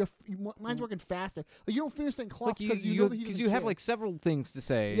 your mind's working faster. Like you don't finish thing clock Like because you know that he because doesn't you have care. like several things to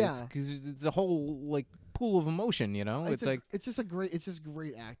say. Yeah. Because it's a whole like pool of emotion. You know, it's like it's just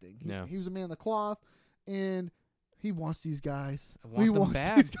great acting. Yeah. He was a man of the cloth, and he wants these guys. I want he them wants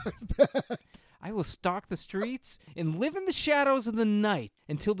back. these guys back. I will stalk the streets and live in the shadows of the night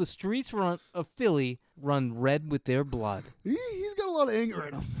until the streets of Philly run red with their blood. He's got a lot of anger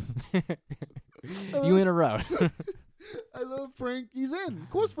in him. You in a route. I love Frank. He's in. Of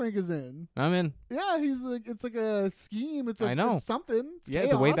course, Frank is in. I'm in. Yeah, he's like it's like a scheme. I know. It's something. It's Yeah,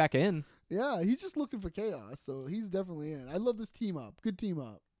 it's a way chaos. back in. Yeah, he's just looking for chaos, so he's definitely in. I love this team up. Good team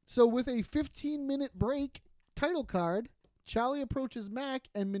up. So with a 15-minute break, title card, Charlie approaches Mac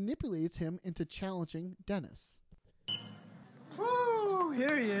and manipulates him into challenging Dennis. Woo,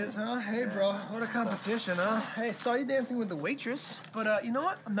 here he is, huh? Hey, bro, what a competition, huh? Hey, saw you dancing with the waitress, but you know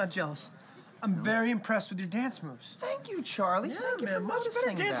what? I'm not jealous. I'm very impressed with your dance moves. Thank you, Charlie. Yeah, Thank you man, for much better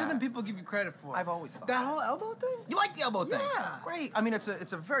noticing dancer that. than people give you credit for. I've always thought that whole elbow thing. You like the elbow thing? Yeah. Great. I mean, it's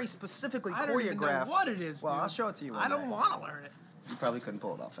a very specifically I don't even know choreographed. what it is. Well, dude. I'll show it to you. I one don't day. want to learn it. You probably couldn't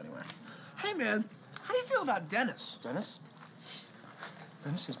pull it off anyway. Hey, man, how do you feel about Dennis? Dennis?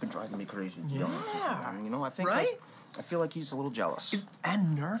 Dennis has been driving me crazy. Yeah. You know, I think Right? I feel like he's a little jealous.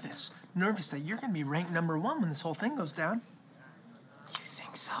 And nervous. Nervous that you're going to be ranked #1 when this whole thing goes down. You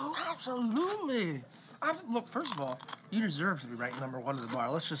think so? Absolutely. Look, first of all, you deserve to be ranked #1 at the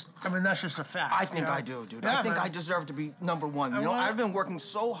bar. That's just a fact. I think you know? I do, dude. Yeah, I think man. I deserve to be #1. You know, wanna- I've been working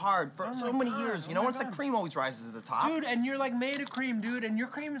so hard for Oh so my many God, years. oh You know, my it's like God. cream always rises to the top. Dude, and you're like made of cream, dude, and your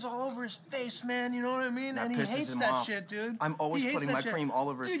cream is all over his face, man. You know what I mean? That and he pisses hates him that off. shit, dude. I'm always He hates putting that my shit. cream all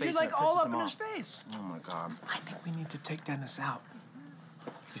over his dude, face You're and like it all pisses up him in his off. face. Oh my God. I think we need to take Dennis out.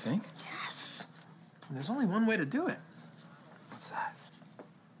 You think? Yes. And there's only one way to do it. What's that?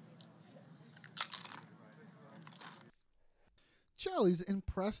 Charlie's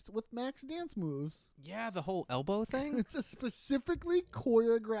impressed with Mac's dance moves. Yeah, the whole elbow thing. It's a specifically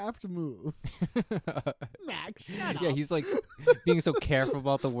choreographed move. Mac, shut up. Yeah, he's like being so careful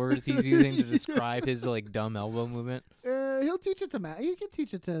about the words he's using to describe his like dumb elbow movement. He'll teach it to Mac. He can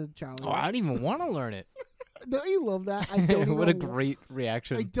teach it to Charlie. Oh, I don't even want to learn it. Don't you love that? I don't even What a wa- great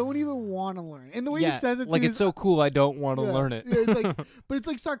reaction. I don't even want to learn. And the way yeah, he says it, like too, it's so cool. I don't want to yeah, learn it. Yeah, it's like, but it's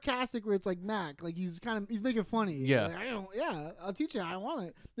like sarcastic, where it's like Mac, like he's making funny. Yeah. Like, I'll teach you. I don't want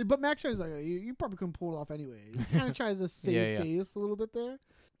it. But Mac tries like, you probably couldn't pull it off anyways. He kind of tries to save Yeah. face a little bit there,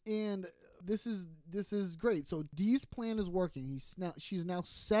 and this is great. So Dee's plan is working. She's now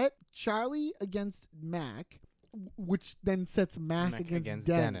set Charlie against Mac, which then sets Mac against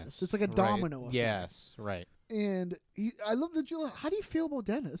Dennis. It's like a Right. domino effect. Yes, right. And I love that you. How do you feel about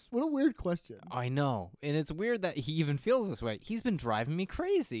Dennis? What a weird question. I know, and it's weird that he even feels this way. He's been driving me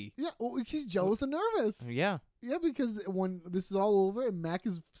crazy. Yeah, well, he's jealous and nervous. Yeah, Yeah, because when this is all over and Mac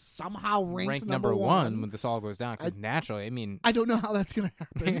is somehow ranked number one when this all goes down. Because I- naturally, I mean, I don't know how that's gonna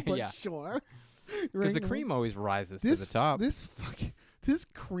happen, but Yeah. sure. because Ranked the number- cream always rises this to the top. This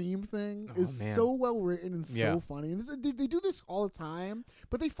cream thing Oh, is man. so well written and so Yeah. funny. And they do this all the time,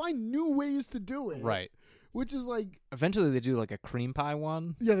 but they find new ways to do it. Right. Which is like, Eventually, they do like a cream pie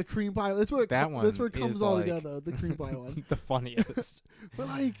one. yeah, the cream pie. That's where That that's where it one comes is all like- together. The cream pie one. the funniest. But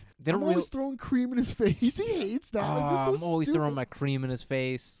like, They don't I'm always real- throwing cream in his face. He hates that. Like, this is I'm so always stupid. throwing my cream in his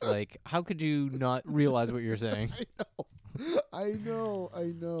face. Like, how could you not realize what you're saying? I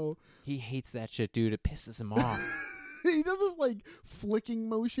know. He hates that shit, dude. It pisses him off. He does this like flicking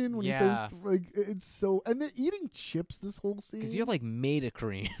motion when Yeah. he says like it's so, and they're eating chips this whole scene. Because you're like made of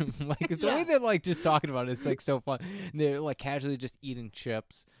cream. Like the Yeah. way they're like just talking about it is like so fun. They're like casually just eating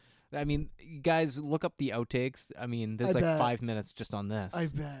chips. I mean, you guys look up the outtakes. I mean, there's I like bet. 5 minutes just on this. I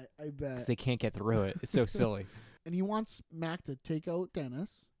bet. 'Cause they can't get through it. It's so silly. And he wants Mac to take out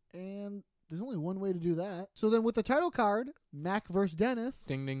Dennis, and there's only one way to do that. So then with the title card, Mac versus Dennis,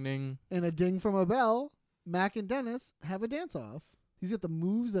 Ding, ding, ding. and a ding from a bell, Mac and Dennis have a dance-off. He's got the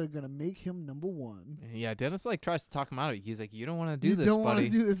moves that are going to make him number one. Yeah, Dennis like tries to talk him out of it. He's like, you don't want to do You this, don't want buddy.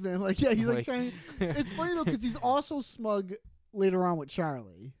 to do this, man. Like, yeah, he's like Like- trying. It's funny though because he's also smug later on with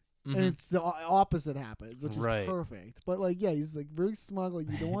Charlie, and it's the opposite happens, which is Right. perfect. But like, yeah, he's like very smug. Like,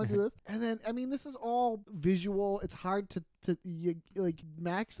 you don't want to do this. And then, I mean, this is all visual. It's hard to like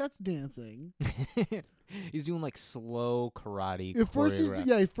Max. That's dancing. He's doing like slow karate. At first,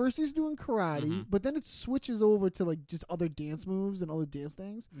 choreographed. first he's doing karate, Mhm. but then it switches over to like just other dance moves and other dance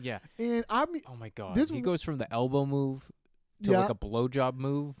things. Yeah. And I mean, Oh my god. This He w- goes from the elbow move to Yeah. like a blowjob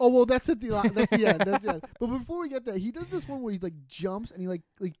move. oh well, that's at the that's the end. That's the end. But before we get there, he does this one where he like jumps and he like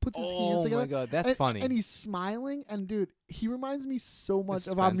puts his hands Oh together. my god, that's and, funny. And he's smiling, and dude, he reminds me so much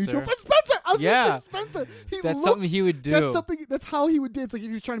of our Spencer. mutual friend Spencer. I was Yeah. gonna say Spencer. That's something he would do. That's how he would dance. Like if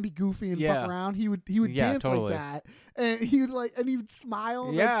he was trying to be goofy and Yeah. fuck around, he would Yeah, dance totally. like that, and he would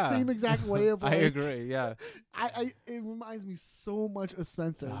smile Yeah. that same exact way of like. I agree. Yeah. It reminds me so much of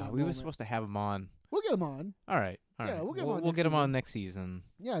Spencer. in that We were moment. supposed to have him on. We'll get him on. All right. All Yeah, right. we'll get him on We'll next get him season. on next season.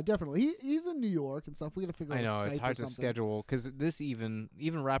 Yeah, definitely. He's in New York and stuff. We gotta figure out. I know it's Skype hard or to something. schedule because this even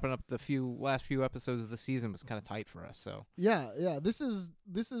wrapping up the last few episodes of the season was kind of tight for us. So Yeah. This is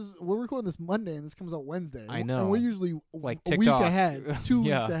we're recording this Monday and this comes out Wednesday. I And know. we're usually Like a week TikTok. ahead, 2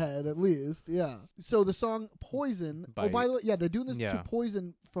 Yeah. weeks ahead at least. Yeah. So the song "Poison." By- by the way, yeah, they're doing this Yeah. to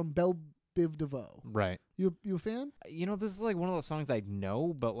 "Poison" from Belle Biv DeVoe. right. You a fan? You know, this is like one of those songs I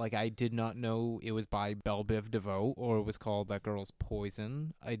know, but like I did not know it was by Belle Biv DeVoe or it was called That Girl's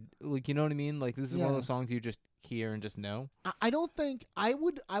Poison. I like, you know what I mean? Like this is one of Yeah. those songs you just hear and just know. I don't think I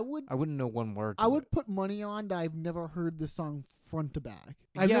would. I wouldn't know one word. I to would it. put money on that I've never heard this song front to back.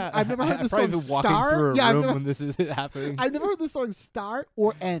 Yeah, I've never heard I've this probably song been walking start. through a Yeah, room when this is happening. I've never heard this song start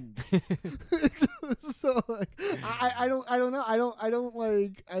or end. So like, I don't know. I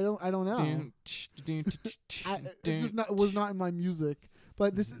don't know. It just was not in my music.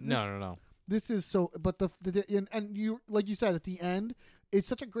 But this No. this is so. But the and you like you said at the end. It's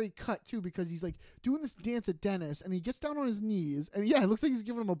such a great cut too because he's like doing this dance at Dennis and he gets down on his knees and yeah, it looks like he's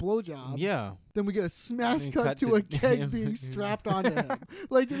giving him a blowjob. Yeah. Then we get a smash And cut cut to to a keg him. being strapped onto him.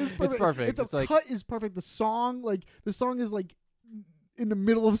 Like it is perfect. perfect. The It's like- cut is perfect. The song is like in the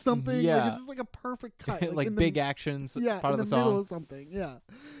middle of something. Like, Yeah. it's just like a perfect cut. like in big the, actions yeah, part in of the middle song. of something. Yeah.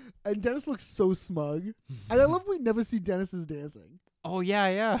 And Dennis looks so smug. And I love we never see Dennis's dancing. Oh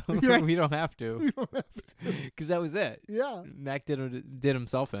yeah. Right. We don't have to We don't have to. because that was it. Yeah. Mac did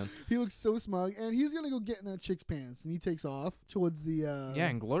himself in. He looks so smug. And he's going to go get in that chick's pants. And he takes off towards the. Yeah,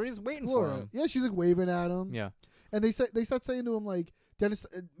 and Gloria's waiting Flora. for him. Yeah, she's like waving at him. Yeah. And they start saying to him, like, Dennis,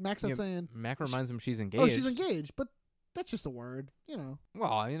 Max starts Yeah, saying, Mac reminds him she's engaged. oh, she's engaged. But that's just a word, you know.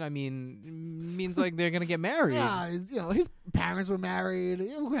 Well, I mean, it means like they're gonna get married. Yeah, his parents were married. You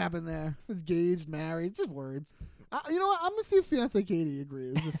know, what happened there? Engaged, married, just words. You know what? I'm gonna see if Fiance Katie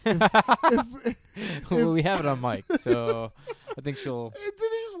agrees. Well, we have it on mic, so I think she'll.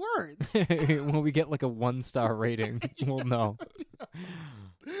 They're just words. When we get like a 1-star rating, we'll know.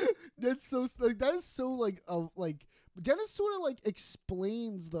 That's so like that is so like Dennis sort of like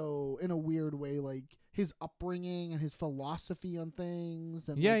explains though in a weird way like his upbringing and his philosophy on things.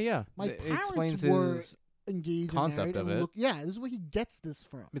 And Yeah, like, yeah. My It parents explains were his. engaged concept and married of and it. Look, yeah, this is where he gets this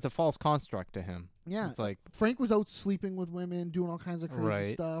from. It's a false construct to him. Yeah, It's like Frank was out sleeping with women, doing all kinds of crazy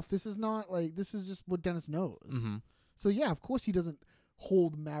Right. stuff. This is not like this is just what Dennis knows. mhm. So yeah, of course he doesn't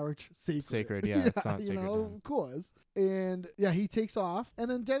hold marriage sacred. Sacred, yeah, it's not you sacred know, to him. of course. And yeah, he takes off, and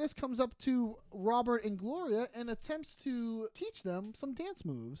then Dennis comes up to Robert and Gloria and attempts to teach them some dance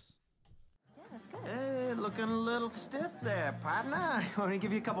moves. Yeah, that's good. Hey, looking a little stiff there, partner. Want me to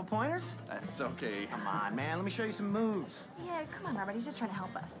give you a couple pointers? That's okay. Come on, man. Let me show you some moves. Yeah, come on, Robert. He's just trying to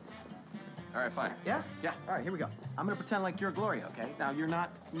help us. All right, fine. Yeah? Yeah. All right, here we go. I'm gonna pretend like you're Gloria, okay? Now, you're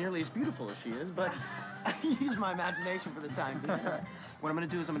not nearly as beautiful as she is, but I use my imagination for the time being. What I'm gonna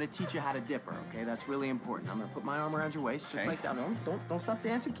do is I'm gonna teach you how to dip her, okay? That's really important. I'm gonna put my arm around your waist, just Okay. like that. Don't stop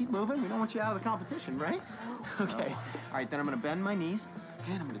dancing. Keep moving. We don't want you out of the competition, right? Okay. All right, then I'm gonna bend my knees,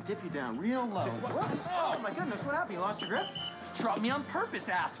 okay, and I'm gonna dip you down real low. Whoops. Oh, my goodness, what happened? You lost your grip? Drop me on purpose,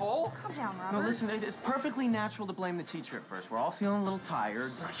 asshole. Calm down, Robert. No, listen, it's perfectly natural to blame the teacher at first. We're all feeling a little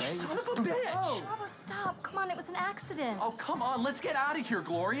tired, okay? Son of a bitch. Robert, stop. Come on, it was an accident. Oh, come on. Let's get out of here,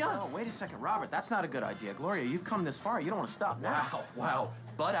 Gloria. Oh, wait a second, Robert. That's not a good idea. Gloria, you've come this far. You don't want to stop now. Wow.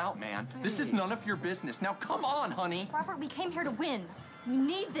 Butt out, man. This is none of your business. Now, come on, honey. Robert, we came here to win. We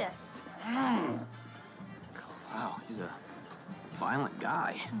need this. Wow, he's a violent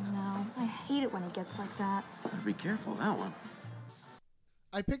guy. No, I hate it when he gets like that. Better be careful, that one.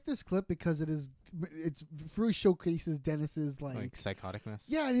 I picked this clip because it's really showcases Dennis's like psychoticness.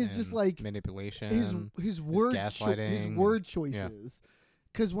 Yeah, and it's just like manipulation. His word gaslighting. his word choices.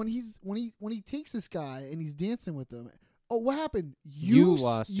 Because when he takes this guy and he's dancing with him, oh, what happened? You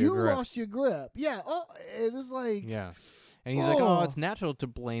lost your grip. Yeah. Oh, it is like yeah. And he's like, oh, it's natural to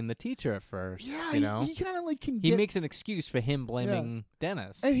blame the teacher at first. Yeah, you know? he kind of like he makes an excuse for him blaming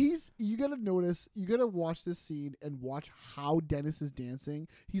Dennis. And you gotta watch this scene and watch how Dennis is dancing.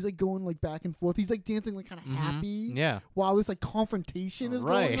 He's like going like back and forth. He's like dancing like kind of happy. Yeah. While this like confrontation is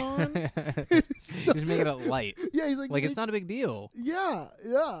going on. He's making it light. Yeah, he's like it's not a big deal. Yeah,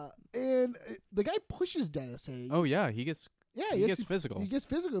 yeah. And the guy pushes Dennis. Hey. Oh yeah, he gets physical. He gets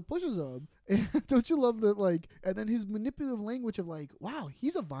physical, pushes him. And don't you love that? Like, and then his manipulative language of like, wow,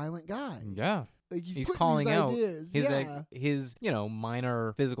 he's a violent guy. Yeah. Like he's calling out ideas. his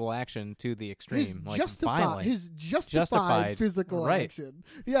minor physical action to the extreme, his justified physical action.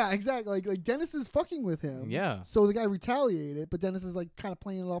 Yeah, exactly. Like Dennis is fucking with him. Yeah. So the guy retaliated, but Dennis is like kind of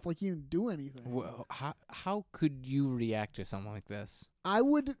playing it off like he didn't do anything. Well, how could you react to something like this? I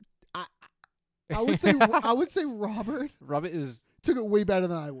would say Robert took it way better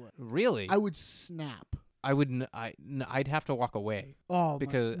than I would. Really? I would snap. I'd have to walk away. Oh,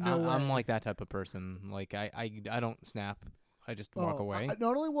 because I'm like that type of person. Like I don't snap. I just walk away.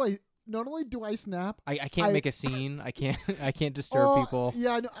 Not only do I snap, I can't make a scene. I can't disturb people.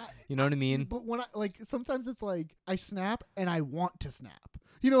 Yeah, no, you know what I mean. But when I sometimes it's like I snap and I want to snap.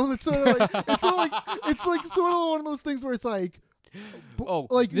 You know, it's sort of like it's like sort of one of those things where it's like.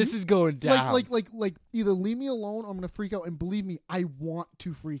 This is going down. Like either leave me alone or I'm gonna freak out. And believe me, I want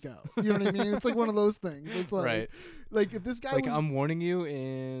to freak out. You know what I mean? It's like one of those things. It's like, right. Like if this guy I'm warning you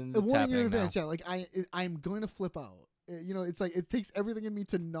in advance. Yeah, like I'm going to flip out. You know, it's like it takes everything in me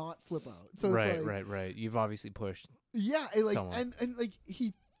to not flip out. So right, it's like, right. You've obviously pushed. Yeah, and like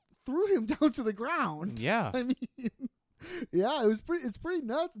he threw him down to the ground. Yeah, I mean. Yeah, it's pretty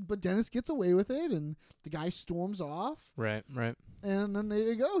nuts, but Dennis gets away with it, and the guy storms off. Right. And then there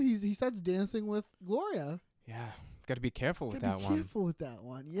you go. He starts dancing with Gloria. Yeah, got to be careful with that one. Careful with that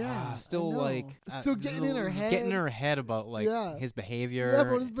one. Yeah, still getting in her head. Getting in her head about his behavior. Yeah,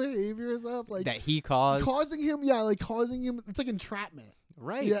 about his behavior and stuff like that he causing him. Yeah, causing him. It's like entrapment.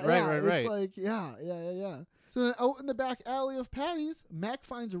 Right. Yeah, right. It's like yeah. So then out in the back alley of Patty's, Mac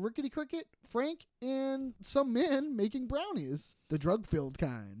finds a Rickety Cricket, Frank, and some men making brownies. The drug-filled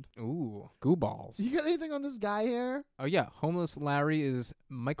kind. Ooh, goo balls. You got anything on this guy here? Oh, yeah. Homeless Larry is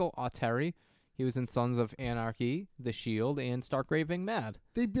Michael Auteri. He was in Sons of Anarchy, The Shield, and Stark Raving Mad.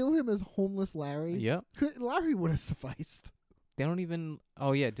 They bill him as Homeless Larry? Yep. Larry would have sufficed. They don't even...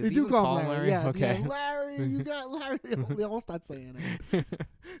 Oh, yeah. They do call him Larry. Yeah, okay. Yeah, Larry, you got Larry. They all start saying it.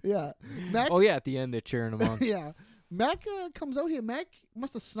 Yeah. Mac, oh, yeah. At the end, they're cheering him on. Yeah. Mac comes out here. Mac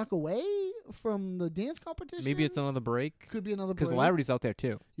must have snuck away from the dance competition. Maybe it's another break. Could be another break. Because Larry's out there,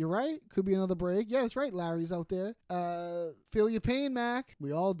 too. You're right. Could be another break. Yeah, that's right. Larry's out there. Feel your pain, Mac.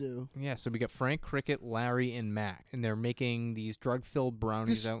 We all do. Yeah, so we got Frank, Cricket, Larry, and Mac. And they're making these drug-filled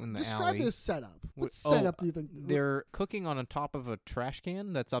brownies out in the alley. Describe this setup. What setup do you think? They're cooking on top of a trash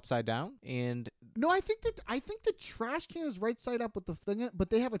can that's upside down. And no, I think the trash can is right side up with the thing, but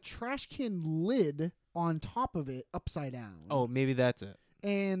they have a trash can lid on top of it upside down. Oh, maybe that's it.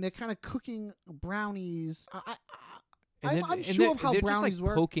 And they're kind of cooking brownies. I'm unsure unsure of how they're brownies just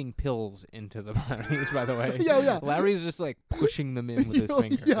work. Poking pills into the brownies, by the way. Yeah. Larry's just like pushing them in with his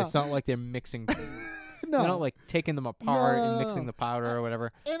finger. Yeah. It's not like they're mixing. No. They're not like taking them apart and mixing the powder or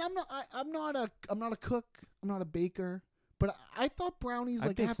whatever. And I'm not a cook. I'm not a baker. But I thought brownies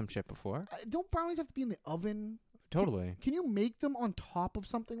I've baked some shit before. Don't brownies have to be in the oven? Totally. Can you make them on top of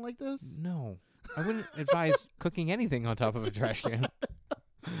something like this? No. I wouldn't advise cooking anything on top of a trash can.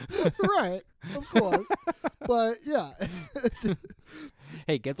 Right, of course. But yeah.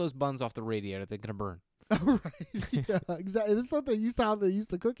 Hey, get those buns off the radiator. They're gonna burn. Right. Yeah, exactly. This is something how they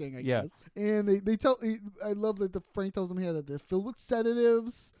used to cooking, I guess. And they tell. I love that Frank tells them here that they're filled with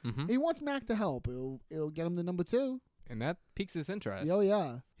sedatives. Mm-hmm. He wants Mac to help. It'll get him to number 2. And that piques his interest. Oh,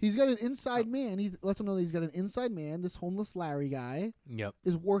 yeah. He's got an inside man. He lets him know that he's got an inside man. This homeless Larry guy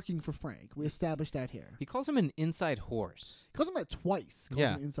is working for Frank. We established that here. He calls him an inside horse. He calls him that twice. Calls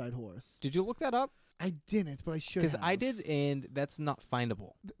him an inside horse. Did you look that up? I didn't, but I should have. Because I did, and that's not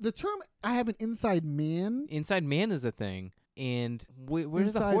findable. The term, I have an inside man. Inside man is a thing. And where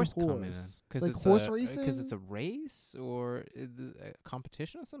does the horse come in? Because like horse racing? Because it's a race or a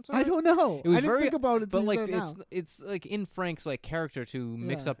competition of some sort? I don't know. I didn't think about it. But like it's like in Frank's like character to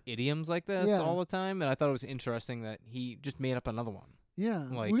mix up idioms like this all the time, and I thought it was interesting that he just made up another one. Yeah,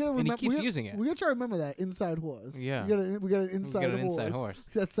 Like, we gotta and he remem- keeps we gotta- using it. We gotta try to remember that inside horse. Yeah. we got an inside an horse. inside horse.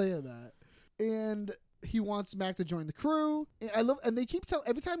 That's saying that, and he wants Mac to join the crew. And they keep telling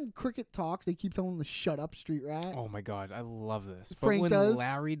every time Cricket talks, they keep telling him to shut up, Street Rat. Oh my god, I love this. Frank but when does.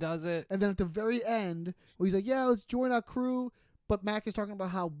 Larry does it, And then at the very end, where he's like, "Yeah, let's join our crew," but Mac is talking about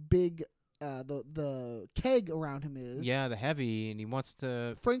how big the keg around him is. yeah, the heavy, and he wants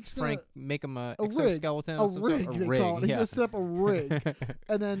to Frank's gonna, Frank make him a a exoskeleton, rig, or a some rig. sort of They rig. call it. He's Yeah. gonna set up a rig.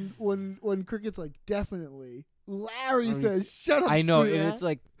 And then when Cricket's like, "Definitely," Larry says, "Shut up." I know, Street and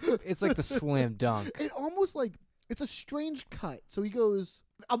Rat." it's like the slam dunk. It almost like it's a strange cut. So he goes,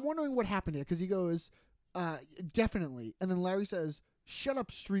 "I'm wondering what happened here," because he goes, "Definitely," and then Larry says, "Shut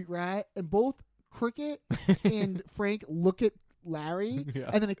up, Street Rat," and both Cricket and Frank look at Larry, Yeah.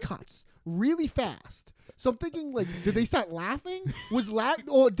 and then it cuts really fast. So I'm thinking, like, did they start laughing?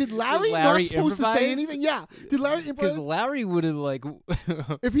 Or did Larry Larry not supposed to say improvise? anything? Yeah, did Larry Because improvise? Larry would have like,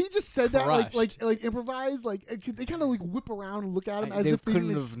 If he just said that, crushed. like improvise, like they kind of like whip around and look at him as they if they couldn't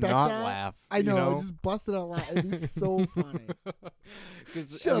didn't have expect not that. laugh. I you know, just busted out laughing. It'd be so funny.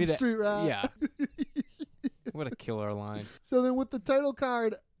 'Cause, Shut up, Street Rat. Yeah. What a killer line. So then with the title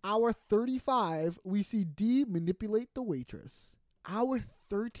card, hour 35, we see Dee manipulate the waitress. Hour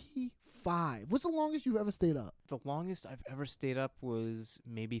 35. What's the longest you've ever stayed up? The longest I've ever stayed up was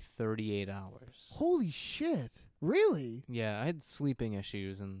maybe 38 hours. Holy shit. Really? Yeah, I had sleeping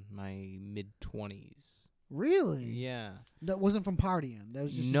issues in my mid-20s. Really? Yeah. That wasn't from partying. That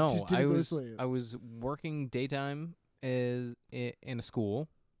was just No, just didn't I go to was sleep. I was working daytime in a school.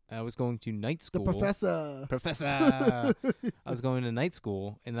 I was going to night The school. professor. Professor. I was going to night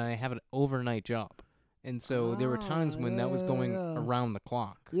school, and then I have an overnight job. And so there were times when that was going yeah. around the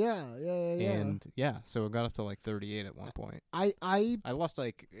clock. Yeah. And yeah, so it got up to like 38 at one point. I I lost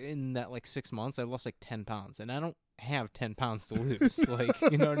like in that like 6 months, I lost like 10 pounds, and I don't have 10 pounds to lose. Like,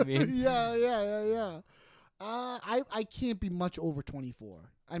 you know what I mean? yeah. I can't be much over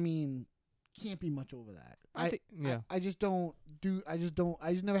 24. I mean, can't be much over that. I just don't do. I just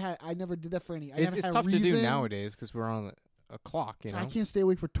never had. I never did that for any. It's tough to do nowadays because we're on a clock. You know, I can't stay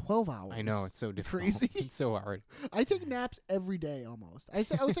awake for 12 hours. I know, it's so difficult. Crazy. It's so hard. I take naps every day almost. I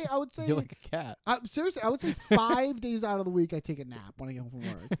would say You're like a cat. seriously, I would say 5 days out of the week I take a nap when I get home from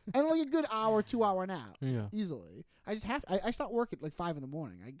work, and like a good hour, 2 hour nap. Yeah. Easily. I just have. I start work at like 5 in the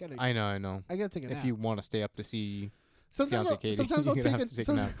morning. I I know. gotta take a nap. If you want to stay up to see Sometimes fiancé Katie, sometimes I'll you're gonna have to take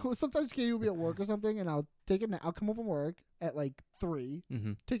a nap. Sometimes Katie will be at work or something, and I'll take a nap. I'll come home from work at like 3,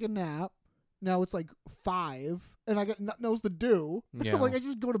 take a nap. Now it's like 5, and I got nothing else to do. Yeah. Like I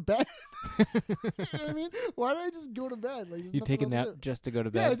just go to bed. You know what I mean? Why don't I just go to bed? Like there's You take a nothing else nap to do. just to go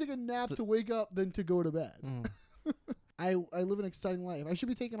to Yeah, I bed. take a nap to wake up, then to go to bed. I live an exciting life. I should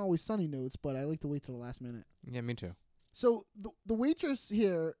be taking Always Sunny notes, but I like to wait till the last minute. Yeah, me too. So the waitress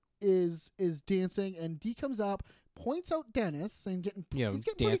here is dancing, and Dee comes up, points out Dennis, and he's getting pretty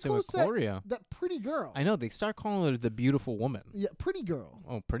dancing close with Gloria. to that pretty girl. I know, they start calling her the beautiful woman. Yeah, pretty girl.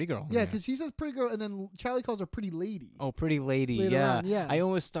 Oh, pretty girl. Yeah, because she says pretty girl, and then Charlie calls her pretty lady. Oh, pretty lady. Later Yeah. on, yeah. I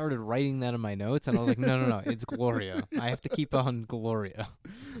almost started writing that in my notes, and I was like, no, it's Gloria. I have to keep on Gloria.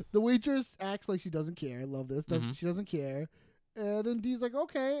 The waitress acts like she doesn't care. I love this. She doesn't care. Then Dee's like,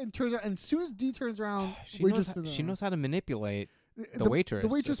 okay, and turns out. And as soon as Dee turns around, She waitress knows how to manipulate the waitress,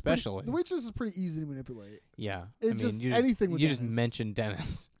 especially. The waitress is pretty easy to manipulate. Yeah. It's just you anything with you just Dennis. mentioned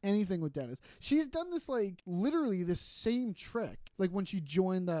Dennis. Anything with Dennis. She's done this, like, literally the same trick. Like when she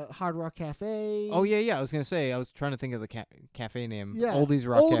joined the Hard Rock Cafe. Oh, yeah. I was going to say, I was trying to think of the cafe name. Yeah. Oldies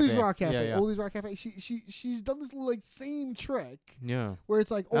Rock Cafe. Oldies Rock Cafe. Yeah. Oldies Rock Cafe. She's done this, like, same trick. Yeah. Where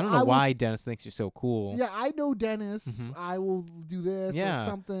it's like, oh, I don't know why Dennis thinks you're so cool. Yeah, I know Dennis. I will do this Yeah. or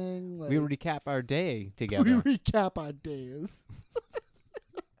something. Like, We recap our day together. We recap our days.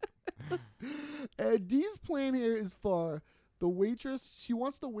 And Dee's plan here is for the waitress. She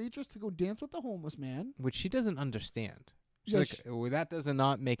wants the waitress to go dance with the homeless man. Which she doesn't understand. She's Yeah, like, well, that does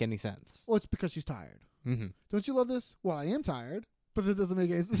not make any sense. Well, it's because she's tired. Mm-hmm. Don't you love this? Well, I am tired. But that doesn't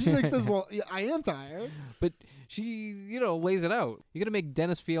make any sense. She like says, well, yeah, I am tired. But she, lays it out. You're going to make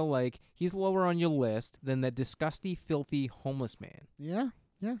Dennis feel like he's lower on your list than that disgusty, filthy homeless man. Yeah.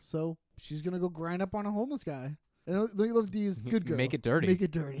 So she's going to go grind up on a homeless guy. And don't you love Dee's good girl? Make it dirty. Make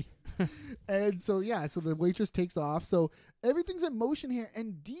it dirty. And so, so the waitress takes off. So everything's in motion here.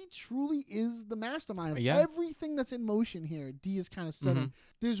 And Dee truly is the mastermind of everything that's in motion here. Dee is kind of setting.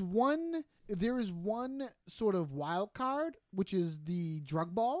 There is one sort of wild card, which is the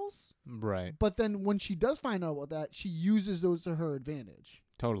drug balls. Right. But then when she does find out about that, she uses those to her advantage.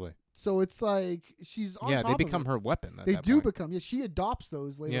 Totally. So it's like she's on Yeah, top they of become it. her weapon. At They that do point. become. Yeah, she adopts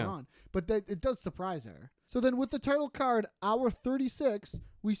those later Yeah. on, but it does surprise her. So then, with the title card, hour 36,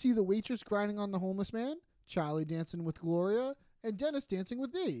 we see the waitress grinding on the homeless man, Charlie dancing with Gloria, and Dennis dancing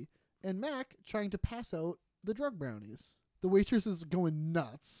with Dee, and Mac trying to pass out the drug brownies. The waitress is going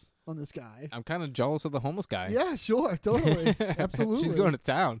nuts on this guy. I'm kind of jealous of the homeless guy. Yeah, sure, totally, absolutely. She's going to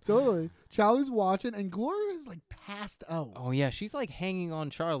town. Totally. Charlie's watching, and Gloria is like passed out. Oh yeah, she's like hanging on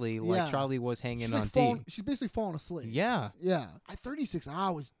Charlie like Yeah. Charlie was hanging she's on like Dee. she's basically falling asleep. Yeah. Yeah. At 36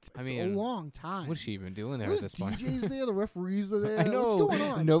 hours, it's I mean, a long time. What's she even doing there There's at this point? DJs there, the referees are there. I know. What's going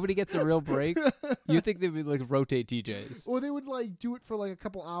on? Nobody gets a real break. You think they would like rotate DJs? Or they would like do it for like a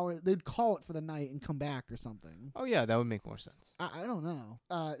couple hours. They'd call it for the night and come back or something. Oh yeah, that would make more sense. I don't know.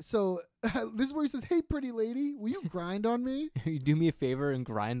 So this is where he says, "Hey, pretty lady, will you grind on me?" You do me a favor and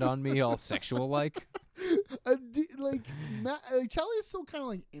grind on me all sexual like. Charlie is so kind of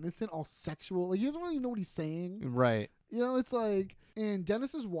like innocent, all sexual. Like he doesn't really know what he's saying. Right. You know, it's like, and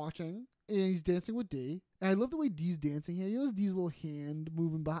Dennis is watching, and he's dancing with Dee. And I love the way Dee's dancing here. You know, Dee's little hand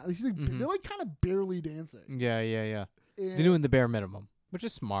moving behind. Like, she's like, they're like kind of barely dancing. Yeah. And, They're doing the bare minimum, which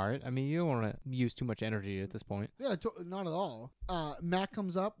is smart. I mean, you don't want to use too much energy at this point. Yeah, not at all. Mac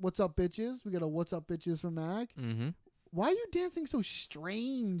comes up. What's up, bitches? We got a what's up, bitches from Mac. Mm-hmm. Why are you dancing so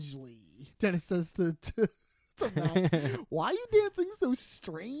strangely? Dennis says to Mac. Why are you dancing so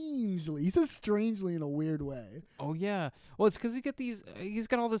strangely? He says strangely in a weird way. Oh yeah. Well, it's because he's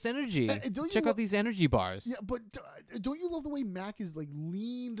got all this energy. Don't you Check out these energy bars. Yeah, but don't you love the way Mac is like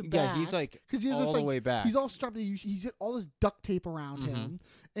leaned back? Yeah, he's like because he's all just the like way back. he's all strapped. He's got all this duct tape around him,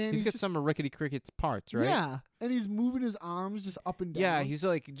 and He's got just, some of Rickety Cricket's parts, right? Yeah, and he's moving his arms just up and down. Yeah, he's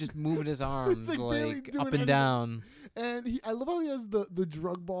like just moving his arms like barely like doing up and anything. down. And I love how he has the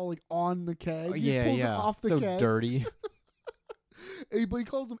drug ball like on the keg. Oh, He pulls it off the so keg. dirty. But he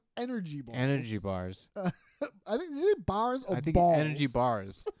calls them energy balls. Energy bars. I think is it bars or I think balls? energy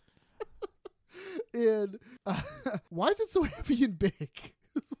bars. And why is it so heavy and big?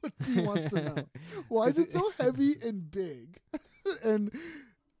 That's what Dee wants to know. Why is it so heavy and big? And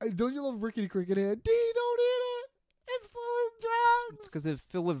don't you love Rickety Cricket here? Dee, don't eat it. It's full of drugs. It's because it's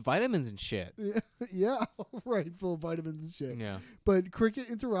filled with vitamins and shit. Yeah, right, full of vitamins and shit. Yeah. But Cricket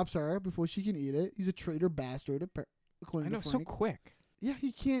interrupts her before she can eat it. He's a traitor bastard, I according know, to so Frank. quick. Yeah,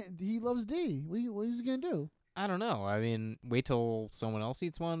 he can't. He loves Dee. What is he gonna do? I don't know. I mean, wait till someone else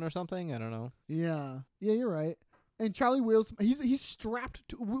eats one or something. I don't know. Yeah, you're right. And Charlie wheels. He's strapped.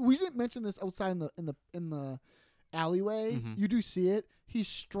 We didn't mention this outside in the alleyway. Mhm. You do see it. He's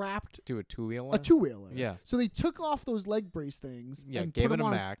strapped Do a two-wheeler. a two-wheeler. Yeah. So they took off those leg brace things. Yeah, and gave put it him a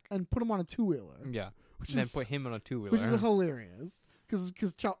on Mac. and put him on a two-wheeler. Yeah. Which And then is put him on a two-wheeler. which is hilarious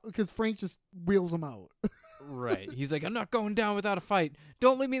because Frank just wheels him out. Right. He's like, I'm not going down without a fight.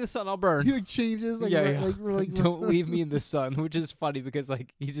 Don't leave me in the sun. I'll burn. He like changes. Like, yeah, right, yeah. like, we're like Don't leave me in the sun, which is funny because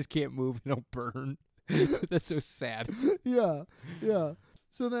like he just can't move and he'll burn. That's so sad. Yeah.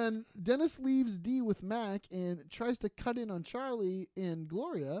 So then Dennis leaves Dee with Mac and tries to cut in on Charlie and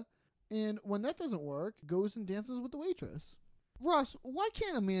Gloria. And when that doesn't work, goes and dances with the waitress. Ross, why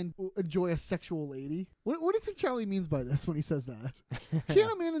can't a man enjoy a sexual lady? What do you think Charlie means by this when he says that?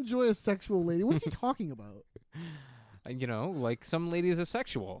 Can't a man enjoy a sexual lady? What is he talking about? You know, like some ladies are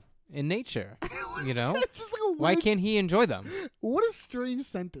sexual in nature. You know, It's just like a why weird can't he enjoy them? What a strange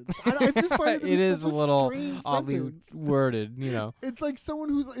sentence. I just find it to be It is a such little strange oddly sentence. worded. You know. It's like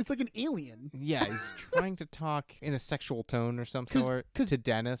it's like an alien. Yeah, he's trying to talk in a sexual tone or some 'Cause- sort 'cause- to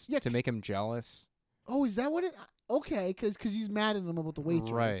Dennis yeah, to make him jealous. Oh, is that what it? Okay, because he's mad at him about the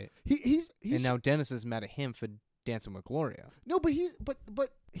waitress. Right. He's And now Dennis is mad at him for dancing with Gloria. no, but he's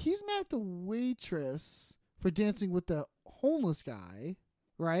mad at the waitress for dancing with the homeless guy,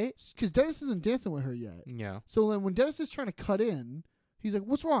 right? Because Dennis isn't dancing with her yet. Yeah. So then when Dennis is trying to cut in, he's like,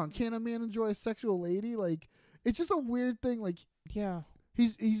 "What's wrong? Can't a man enjoy a sexual lady?" Like, it's just a weird thing. Like, Yeah. he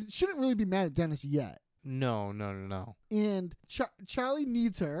shouldn't really be mad at Dennis yet. No. And Charlie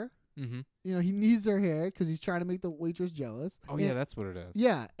needs her. Mm-hmm. You know, he needs her hair because he's trying to make the waitress jealous. Oh, And- yeah, that's what it is.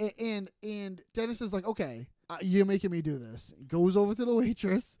 Yeah, and Dennis is like, okay, you're making me do this. He goes over to the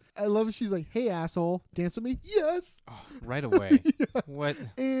waitress. I love it. She's like, hey, asshole, dance with me? Yes. Oh, right away. Yeah. What?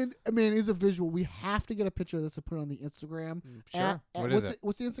 And, man, it's a visual. We have to get a picture of this and put it on the Instagram. Sure. What is it?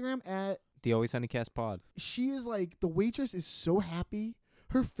 What's the Instagram? The Always Sunny Cast Pod. She is like, the waitress is so happy.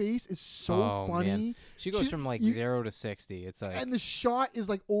 Her face is so Oh, funny. man. She goes from like 0 to 60. It's like, And the shot is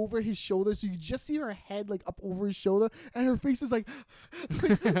like over his shoulder, so you just see her head like up over his shoulder, and her face is like,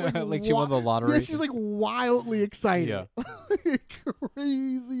 like she won the lottery. Yeah, she's like wildly excited. Yeah.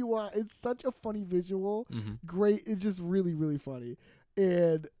 Crazy wild. It's such a funny visual. Mhm. Great. It's just really, really funny.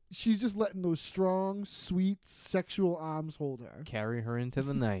 And she's just letting those strong, sweet, sexual arms hold her. Carry her into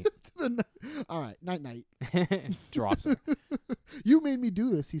the night. All right, night. Drops her. You made me do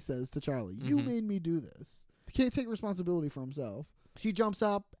this, he says to Charlie. You Mhm. made me do this. He can't take responsibility for himself. She jumps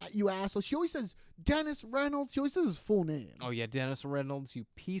up, you asshole. She always says Dennis Reynolds. She always says his full name. Oh, yeah, Dennis Reynolds, you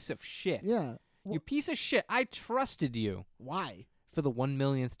piece of shit. Yeah. You piece of shit. I trusted you. Why? For the 1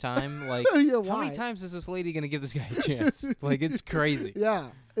 millionth time. Like, Yeah, how why? many times is this lady going to give this guy a chance? Like, it's crazy. Yeah,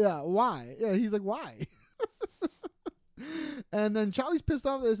 why? Yeah, he's like, why? And then Charlie's pissed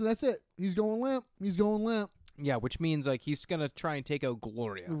off at this, and that's it. He's going limp. Yeah, which means, like, he's going to try and take out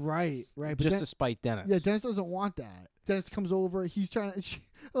Gloria. Right. But Just then- to spite Dennis. Yeah, Dennis doesn't want that. Dennis comes over. He's trying to.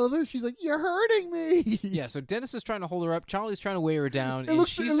 I love her. She's like, "You're hurting me." Yeah, so Dennis is trying to hold her up. Charlie's trying to weigh her down. It and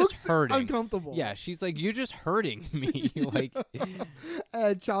looks. she's It just looks hurting. uncomfortable. Yeah, she's like, you're just hurting me. Like,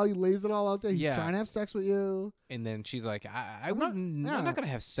 And Charlie lays it all out there. He's Yeah. trying to have sex with you. and then she's like, I'm not- not yeah. going to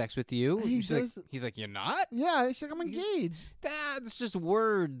have sex with you. He He's like, you're not? Yeah, she's like, "I'm engaged." That's just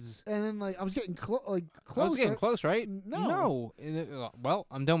words. And then like I was getting close. I was getting right? close, right? No. And well,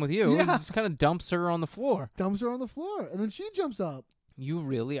 I'm done with you. Yeah. And just kind of dumps her on the floor. Dumps her on the floor, and then she jumps up. You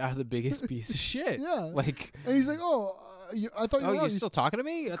really are the biggest piece of shit. Yeah. Like, And he's like, "Oh, I thought you oh, were you're out." still talking to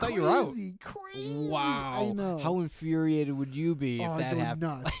me? I thought you were out. Crazy. Wow. I know. How infuriated would you be Oh, if that I'd go happened?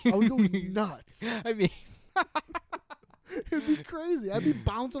 nuts. I would go nuts. I mean, It'd be crazy. I'd be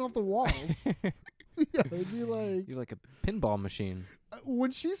bouncing off the walls. Yeah, it'd be like you're like a pinball machine.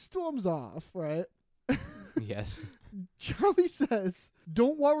 when she storms off, right? Yes. Charlie says,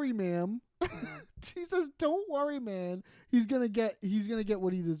 "Don't worry, ma'am." He says, "Don't worry, man. He's gonna get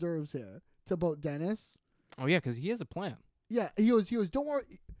what he deserves here." It's about Dennis. Oh, yeah, because he has a plan. Yeah, he goes, "Don't worry."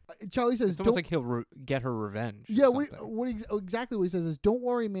 Charlie says, It's almost "Don't." like he'll get her revenge. Yeah, or exactly what he says is, "Don't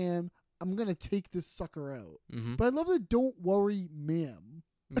worry, ma'am. I'm gonna take this sucker out." Mm-hmm. But I love the "Don't worry, ma'am."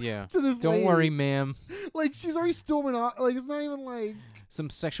 Yeah. To this Don't lady. worry, ma'am. Like she's already storming off. Like it's not even like. Some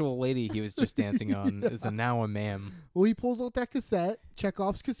sexual lady he was just dancing on is now a ma'am. Well, he pulls out that cassette,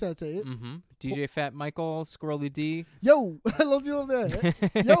 Chekhov's cassette tape. Mm-hmm. DJ Fat Michael, Squirrely D. Yo, I love you over there.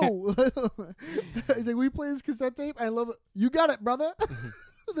 Yo, he's like, we play this cassette tape. I love it. You got it, brother.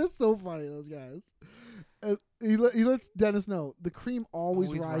 That's so funny. Those guys. He lets Dennis know the cream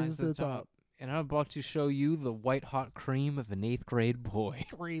always rises to the top. And I'm about to show you the white hot cream of an 8th grade boy.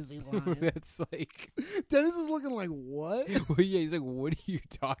 Crazy line. That's like, Dennis is looking like, what? well, yeah, he's like, what are you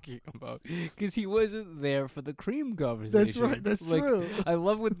talking about? Because he wasn't there for the cream conversation. That's right. That's like, true. I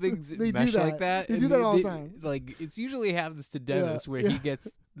love when things They do mesh that. like that. They and do that all the time. Like, it's usually happens to Dennis where yeah. he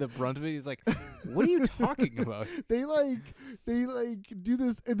gets the brunt of it. He's like, what are you talking about? They do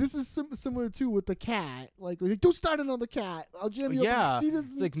this, and this is similar too with the cat. Like, don't start it on the cat. I'll jam you Yeah. up. See, this,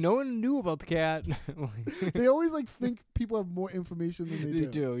 It's like, no one knew about the cat. they always like think people have more information than they They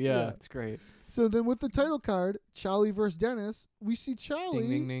do, yeah. It's great. So then with the title card, Charlie versus Dennis, we see Charlie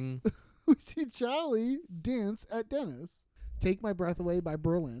Ding, ding, ding. we see Charlie dance at Dennis. Take My Breath Away by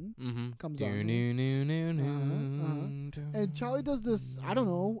Berlin Mm-hmm. comes on. And Charlie does this, I don't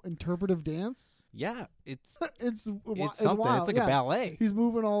know, interpretive dance. Yeah, it's It's something. wild. It's like yeah. a ballet. He's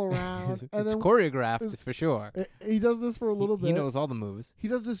moving all around. And It's then choreographed it's- for sure. he does this for a little bit. He knows all the moves. He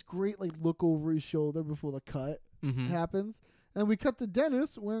does this great like look over his shoulder before the cut Mm-hmm. happens. And we cut to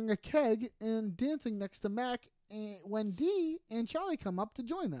Dennis wearing a keg and dancing next to Mac and when Dee and Charlie come up to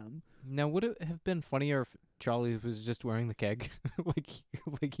join them. Now, would it have been funnier if Charlie was just wearing the keg,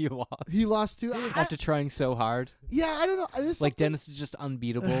 like he lost He lost too. after trying so hard? Yeah, I don't know. There's Like something- Dennis is just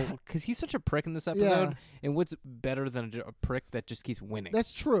unbeatable because he's such a prick in this episode. Yeah. And what's better than a prick that just keeps winning?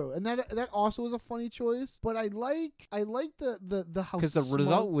 That's true, and that also is a funny choice. But I like the how Because the smug-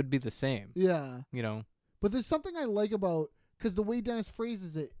 result would be the same. Yeah, You know. but there's something I like about because the way Dennis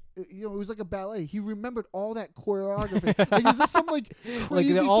phrases it. You know, it was like a ballet. He remembered all that choreography. Like, is this some like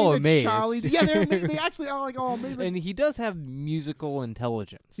crazy they're all thing amazed. that Charlie? Yeah, they actually are like all amazed. Like, And he does have musical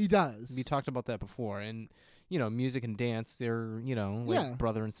intelligence. he does. We talked about that before. And, you know, music and dance, they're, you know, like Yeah.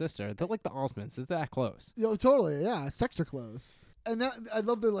 brother and sister. They're like the Osmonds. They're that close. Yo, totally. Yeah, sextra clothes. And that I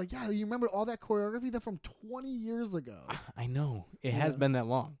love the like. Yeah, you remember all that choreography that from 20 years ago. I know. It has Yeah. been that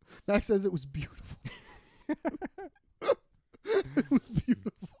long. Max says it was beautiful. It was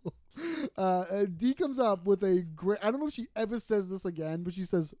beautiful. Dee comes up with a great. I don't know if she ever says this again, but she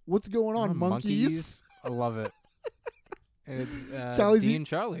says, "What's going on, monkeys?" I love it. And it's Charlie's Dee and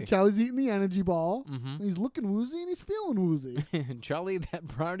Charlie. Charlie's eating the energy ball. Mhm. And he's looking woozy and he's feeling woozy. Charlie, that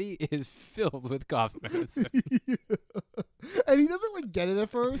brownie is filled with cough medicine. And he doesn't like get it at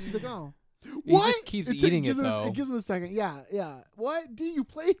first. He's like, "Oh, He what?" just keeps eating it, gives him though. It gives him a second. Yeah, yeah. What? Dee, you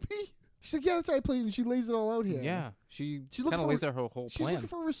played me? She's like, yeah, that's how I played, and she lays it all out here. Yeah, she She kind looked of for- lays out her whole She's plan. looking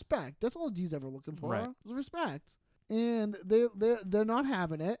for respect. That's all Dee's ever looking for. Right. Is respect. And they're not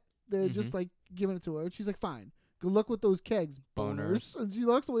having it. They're just like giving it to her. She's like, fine. Good luck with those kegs, boners. And she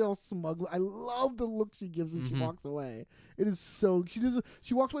walks away all smug. I love the look she gives when she walks away. It is so.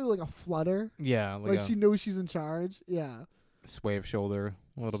 She walks away with like a flutter. Yeah, Like a she knows she's in charge. Yeah. sway of shoulder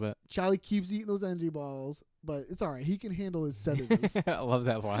a little bit. Charlie keeps eating those energy balls, but it's all right. He can handle his sedatives. I love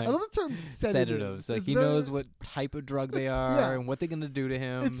that line. I love the term sedatives. Like It's he very- knows what type of drug they are Yeah. and what they're gonna do to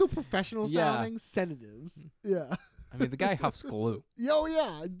him. It's so professional Yeah. sounding. Sedatives. Yeah. I mean, the guy huffs glue. Oh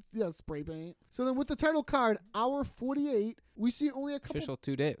yeah, yeah, spray paint. So then with the title card, hour 48, we see only a couple. Official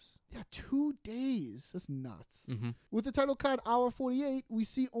 2 days. Yeah, 2 days. That's nuts. Mm-hmm. With the title card, hour 48, we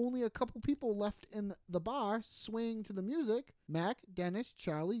see only a couple people left in the bar swaying to the music. Mac, Dennis,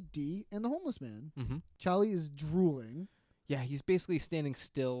 Charlie, D, and the homeless man. Mm-hmm. Charlie is drooling. Yeah, he's basically standing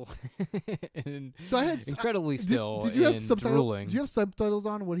still and So I had incredibly still Did you have and subtitles? drooling. Do you have subtitles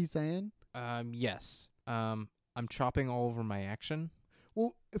on what he's saying? Yes. I'm chopping all over my action.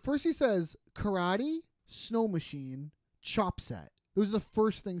 Well, at first he says karate, snow machine, chop set. Those are the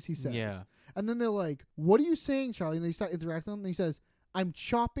first things he says. Yeah. And then they're like, "What are you saying, Charlie?" And they start interacting. And he says, "I'm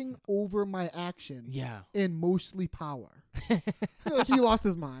chopping over my action Yeah. and mostly power." Like he lost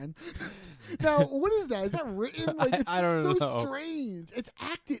his mind. Now, what is that? Is that written? Like it's I don't so know. strange. It's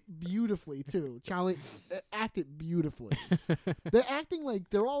acted beautifully too. Charlie acted beautifully. They're acting like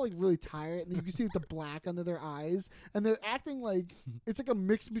they're all like really tired, and you can see the black under their eyes, and they're acting like it's like a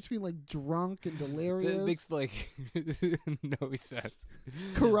mix between like drunk and delirious. That makes like no sense.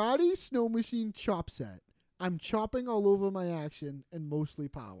 Karate, snow machine, chop set. I'm chopping all over my action and mostly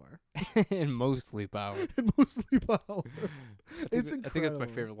power. And mostly power. And mostly power. It's I incredible. think that's my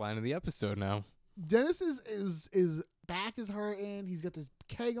favorite line of the episode now. Dennis is back is hurting. He's got this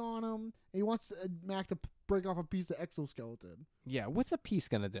keg on him. And he wants Mac to break off a piece of exoskeleton. Yeah, what's a piece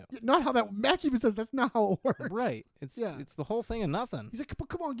gonna do? Not how that Mac even says that's not how it works. Right. It's the whole thing of nothing. He's like, but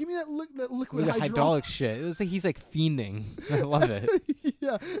come on, give me that liquid With the hydraulic shit. It's like he's like fiending. I love it.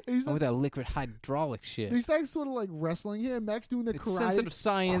 Yeah, and he's Oh, like, with that liquid hydraulic shit. he's like sort of like wrestling here. Mac's doing the It's karate. sensitive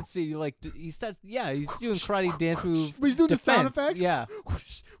science. And he starts. Yeah, he's doing karate dance move. But he's doing defense. the sound effects. Yeah.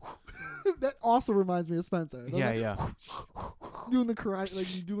 That also reminds me of Spencer. Yeah. Doing the karate, like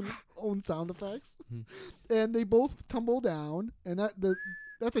he's doing his own sound effects, Mm-hmm. and they both tumble down, and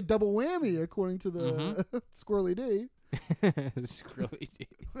that's a double whammy according to the Mm-hmm. Squirrely D. It's really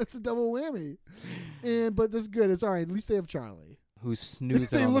deep. That's a double whammy, but that's good. It's all right. At least they have Charlie. Who's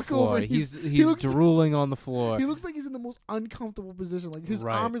snoozing They on the look floor. over, He's he looks- drooling on the floor. He looks like he's in the most uncomfortable position. Like his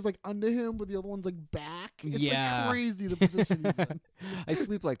Right. arm is like under him, but the other one's like back. It's Yeah. like crazy the position he's in. I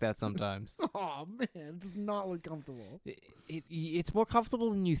sleep like that sometimes. Oh man, it does not look comfortable. It's more comfortable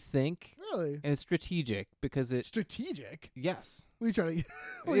than you think, Really and it's strategic because it. strategic. Yes, What are you trying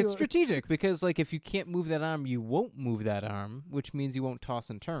to? it's strategic because like if you can't move that arm, you won't move that arm, which means you won't toss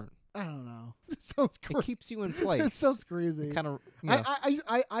and turn. I don't know. It sounds It crazy. keeps you in place. It sounds crazy. kind of.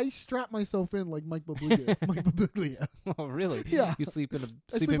 I strap myself in like Mike Birbiglia. Mike Birbiglia. Oh, really? Yeah. You sleep in a I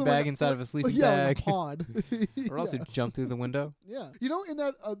sleeping sleep in bag like inside of a sleeping yeah, bag, like a pod. or else yeah. you jump through the window. Yeah. You know, in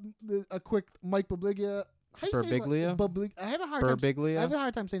that a quick Mike Birbiglia. How do you say Birbiglia? Birbiglia? I have a hard time. Birbiglia? I have a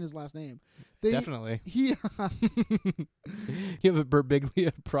hard time saying his last name. Definitely. He. You have a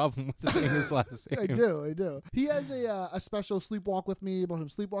Birbiglia problem with saying his last name. I do. He has a special Sleepwalk with Me about him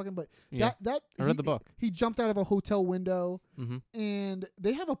sleepwalking, but Yeah. that I read the book. He jumped out of a hotel window, Mm-hmm. and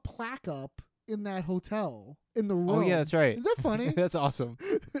they have a plaque up in that hotel in the room. Oh yeah, that's right. Is that funny? That's awesome.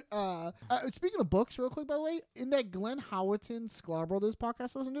 Speaking of books, real quick, by the way, in that Glenn Howerton Sklar Brothers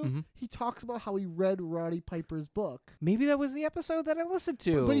podcast I listened to, Mhm. he talks about how he read Roddy Piper's book. Maybe that was the episode that I listened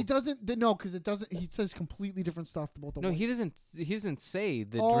to. But he doesn't. No, because it doesn't. He says completely different stuff about the. No, white- he doesn't. He doesn't say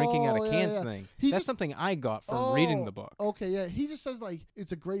the drinking out of yeah, cans yeah. thing. He That's just- something I got from reading the book. Okay, yeah. He just says like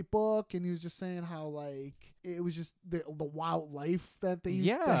it's a great book, and he was just saying how like it was just the wild life that they used,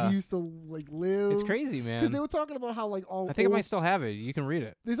 that Yeah. he used to like live. It's crazy, man. because they were talking about how like all I think I old, might still have it. You can read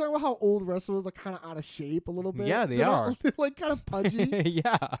it. they talk about how old wrestlers are kind of out of shape a little bit. Yeah, they They're not- are. they're like kind of pudgy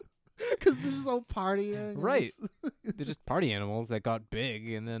Yeah, because they're just all partying. and Right. just- they're just party animals that got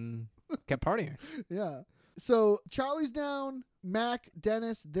big and then kept partying. yeah. So Charlie's down. Mac,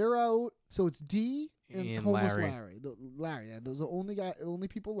 Dennis, they're out. So it's D and, And homeless Larry. Larry. Yeah, those are only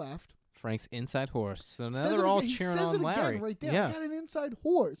people left. Frank's inside horse. So now Says they're it all again. He cheering says on it Larry. again right there. Yeah, I got an inside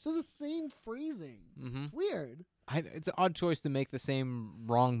horse. It's the same phrasing. mm-hmm. It's weird. It's an odd choice to make the same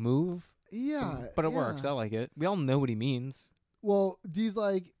wrong move, Yeah, but it yeah. works. I like it. We all know what he means. Well, D's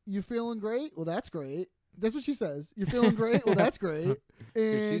like, you feeling great? Well, that's great. That's what she says. You're feeling great? Well, that's great.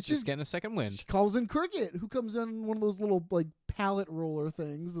 And She's just getting a second wind. she calls in Cricket, who comes in one of those little like pallet roller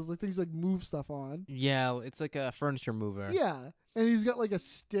things. Those like things like move stuff on. Yeah, it's like a furniture mover. Yeah, and he's got like a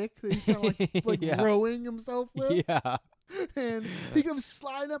stick that he's kind of like Yeah. rowing himself with. Yeah. And he comes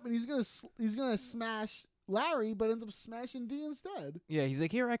sliding up, and he's gonna smash Larry, but ends up smashing D instead. Yeah, he's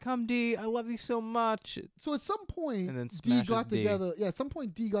like, here I come, D. I love you so much. So at some point, And then D smashes got D. together. Yeah, at some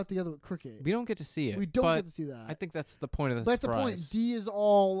point D got together with Cricket. We don't get to see it. We don't but get to see that. I think that's the point of the But at the surprise. point, D is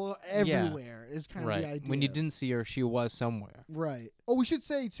all everywhere. Is kind right. of the idea. When you didn't see her, she was somewhere. Right. Oh, we should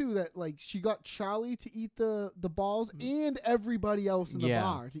say too that like she got Charlie to eat the balls and everybody else in the Yeah.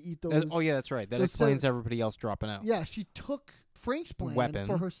 bar to eat those. Oh, yeah, that's right. That those explains seven- everybody else dropping out. Yeah, she took Frank's plan Weapon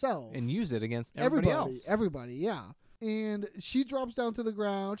for herself. And use it against everybody else. Everybody, yeah. And she drops down to the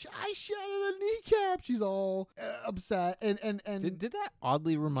ground. I shattered a kneecap. She's all upset. And Did that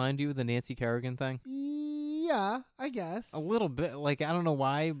oddly remind you of the Nancy Kerrigan thing? yeah, I guess. A little bit. Like, I don't know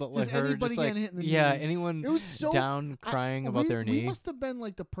why, but like Just her anybody just like, getting hit in the yeah, knee. anyone It was so down crying about their knee. We must have been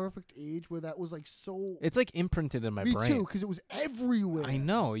like the perfect age where that was like so. It's like imprinted in my me brain. too, because it was everywhere. I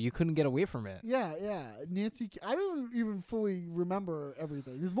know. You couldn't get away from it. Yeah, yeah. Nancy, I don't even fully remember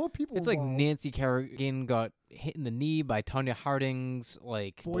everything. There's more people. It's like involved. Nancy Kerrigan got hit in the knee by Tanya Harding's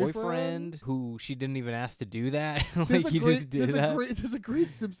like boyfriend, who she didn't even ask to do that. There's like a he great- just did there's that. There's a great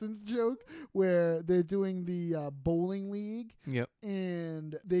Simpsons joke where they're doing the bowling league, Yep.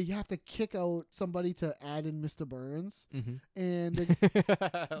 and they have to kick out somebody to add in Mr. Burns, Mm-hmm. and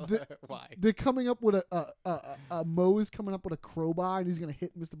Why? they're coming up with a Mo is coming up with a crowbar, and he's gonna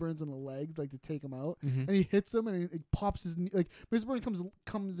hit Mr. Burns in the leg like to take him out, Mhm. and he hits him, and he pops his knee. Like Mr. Burns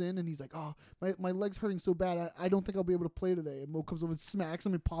comes in, and he's like, "Oh, my leg's hurting so bad, I don't think I'll be able to play today." And Mo comes over and smacks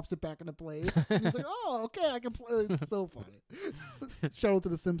him and pops it back into place. And he's like, "Oh, okay, I can play." It's so funny. Shout out to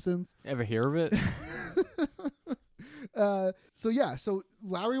the Simpsons. Ever hear of it? So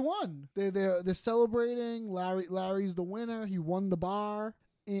Larry won. They're celebrating. Larry's the winner. He won the bar.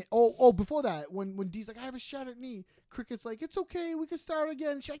 And, before that, when Dee's like, I have a shattered knee, Cricket's like, it's okay, we can start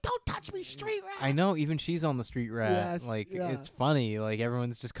again. And she's like, don't touch me, street rat. I know. Even she's on the street rat. Yes, like yeah. it's funny. Like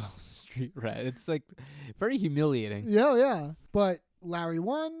everyone's just calling the street rat. It's like very humiliating. Yeah. But Larry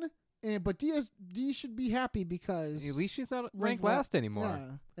won. But D should be happy because At least she's not ranked Ranked last anymore.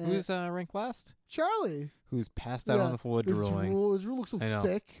 Yeah. Who's ranked last? Charlie? Who's passed out on the floor drooling? His drool looks so I know.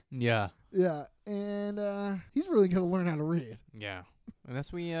 thick. Yeah. Yeah, and he's really gonna learn how to read. Yeah. And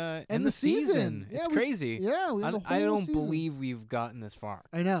that's we end And the the season. season. Yeah, It's we- crazy. Yeah, we have the I whole don't season. believe we've gotten this far.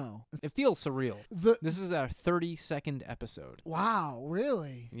 I know. It feels surreal. The This is our 32nd episode. wow,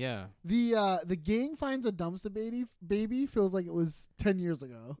 really? Yeah. The gang finds a dumpster baby feels like it was 10 years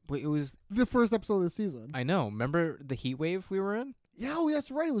ago. Wait, it was. The first episode of the season. I know. Remember the heat wave we were in? Yeah, that's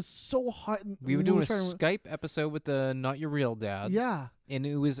right. It was so hot. We were doing a trying to- Skype episode with the Not Your Real Dads. Yeah, And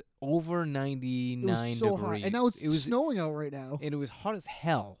it was over it 99 was so degrees. hot, and now it's it was snowing out right now. and it was hot as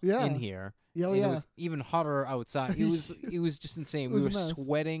hell Yeah. in here. Yeah, and yeah. it was even hotter outside. It was just insane. It We was were a mess.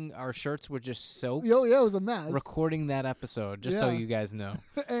 sweating. Our shirts were just soaked. Yeah, it was a mess. Recording that episode, just so Yeah. you guys know.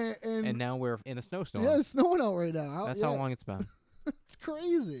 and And now we're in a snowstorm. yeah, it's snowing out right now. That's yeah. how long it's been. It's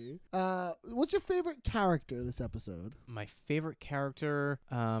crazy. What's your favorite character this episode? My favorite character,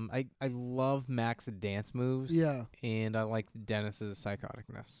 I love Max's dance moves. Yeah. And I like Dennis's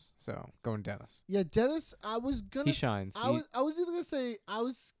psychoticness. So going Dennis. Yeah, Dennis. I was gonna. He shines. I was either gonna say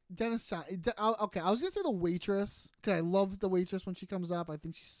Dennis. Okay, I was gonna say the waitress because I love the waitress when she comes up. I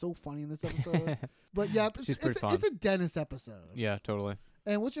think she's so funny in this episode. But yeah, She's pretty fun. It's a Dennis episode. Yeah, totally.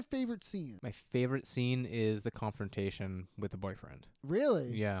 And what's your favorite scene? My favorite scene is the confrontation with the boyfriend.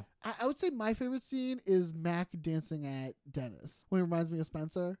 Really? Yeah. I would say my favorite scene is Mac dancing at Dennis when it reminds me of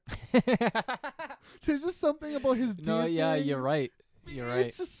Spencer. There's just something about his dancing. No, yeah, you're right. You're right.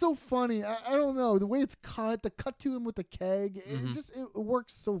 It's just so funny. I don't know the way it's cut, the cut to him with the keg. Mhm. It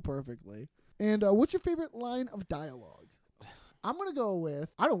works so perfectly. And what's your favorite line of dialogue? I'm gonna go with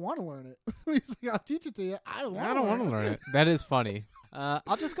I don't want to learn it. He's like, I'll teach it to you. I don't want to learn it. That is funny.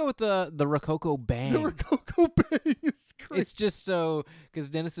 I'll just go with the Rococo bang. The Rococo bang is great. It's just so because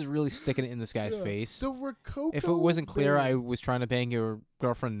Dennis is really sticking it in this guy's Yeah. face. The Rococo. If it wasn't clear, bang. I was trying to bang your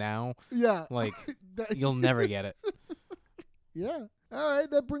girlfriend now. Yeah. Like That- you'll never get it. Yeah. All right,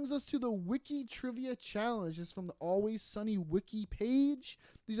 that brings us to the Wiki Trivia Challenge. It's from the Always Sunny Wiki page.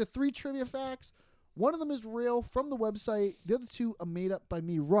 These are 3 trivia facts. One of them is real from the website. The other 2 are made up by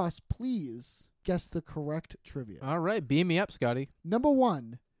me. Ross, please guess the correct trivia. All right, beam me up, Scotty. Number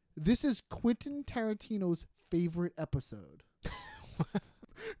 1, this is Quentin Tarantino's favorite episode.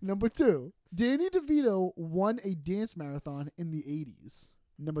 Number 2, Danny DeVito won a dance marathon in the 80s.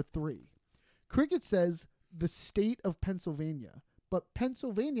 Number 3, Cricket says the state of Pennsylvania. But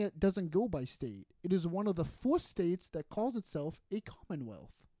Pennsylvania doesn't go by state. It is one of the 4 states that calls itself a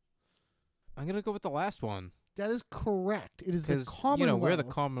commonwealth. I'm going to go with the last one. That is correct. It is the Because, Commonwealth. we're the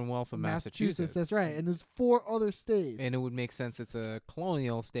Commonwealth of Massachusetts. That's right. And there's 4 other states. And it would make sense it's a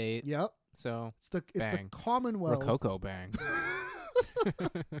colonial state. Yep. So, It's the bang. Commonwealth. Rococo bang.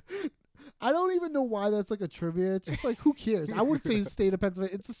 I don't even know why that's like a trivia. It's just like, who cares? I would say the state of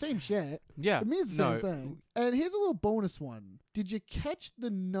Pennsylvania. It's the same shit. Yeah. It means the same thing. And here's a little bonus one. Did you catch the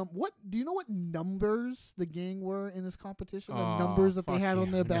what? Do you know what numbers the gang were in this competition? The numbers that they had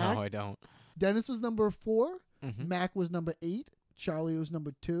on their back? No, I don't. Dennis was number 4. Mhm. Mac was number 8. Charlie was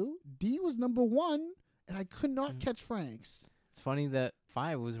number 2. D was number 1. And I could not catch Frank's. It's funny that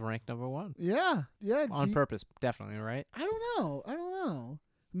 5 was ranked number 1. Yeah. On D- purpose, definitely, right? I don't know.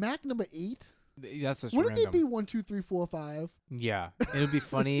 Mac number 8. That's just Wouldn't random. they be 1, 2, 3, 4, 5? Yeah. It would be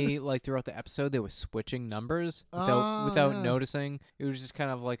funny, like, throughout the episode, they were switching numbers without yeah. noticing. It was just kind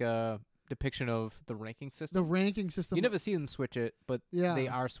of like a depiction of the ranking system. The ranking system. You never see them switch it, but Yeah. they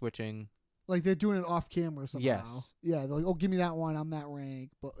are switching. Like they're doing it off camera somehow. Yes. Yeah, they're like, oh, give me that one. I'm that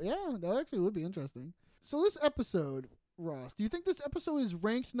rank. But yeah, that actually would be interesting. So this episode, Ross, do you think this episode is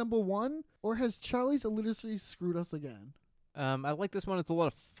ranked number 1, or has Charlie's illiteracy screwed us again? I like this one. It's a lot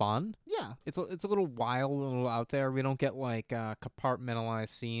of fun. Yeah. It's a little wild, a little out there. We don't get like compartmentalized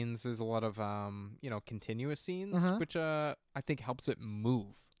scenes. There's a lot of continuous scenes, Uh-huh. which I think helps it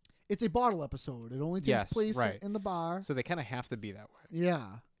move. It's a bottle episode. It only takes Yes, place right. in the bar. So they kind of have to be that way.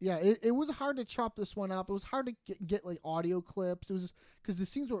 Yeah. Yeah, it was hard to chop this one up. It was hard to get like audio clips. It was because the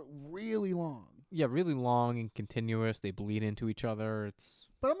scenes were really long. Yeah, really long and continuous. They bleed into each other.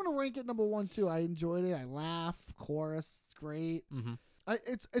 But I'm going to rank it number 1 too. I enjoyed it. I laughed. Of course, it's great. Mm-hmm.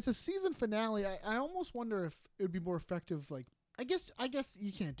 It's a season finale. I almost wonder if it would be more effective. Like I guess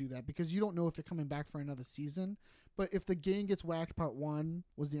you can't do that because you don't know if they're coming back for another season. But if the Gang Gets Whacked Part 1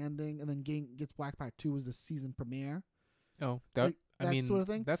 was the ending, and then Gang Gets Whacked Part 2 was the season premiere. Oh, Like, that sort of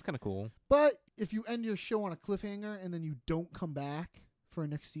thing? that's kind of cool. But if you end your show on a cliffhanger and then you don't come back for a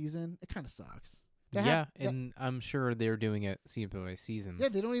next season, it kind of sucks. And I'm sure they're doing it season by season. Yeah,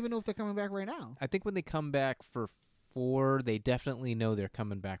 they don't even know if they're coming back right now. I think when they come back for 4, they definitely know they're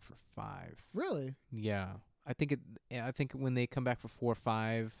coming back for 5. Really? Yeah. I think when they come back for 4,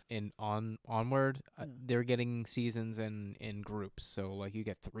 5, and onward, they're getting seasons in groups. So like you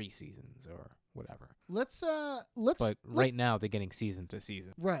get 3 seasons or whatever. But right now they're getting season to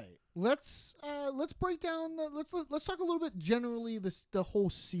season. Right. Let's break down. Let's talk a little bit generally the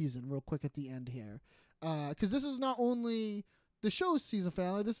whole season real quick at the end here, because this is not only the show's season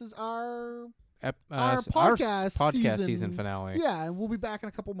finale. This is our podcast season finale. Yeah, and we'll be back in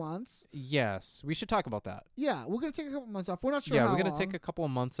a couple months. Yes, we should talk about that. Yeah, we're gonna take a couple months off. We're not sure. Yeah, how we're gonna long. take a couple of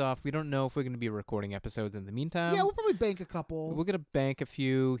months off. We don't know if we're gonna be recording episodes in the meantime. Yeah, we'll probably bank a couple. We're gonna bank a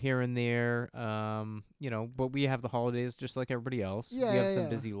few here and there. But we have the holidays just like everybody else. Yeah, we have yeah, some yeah.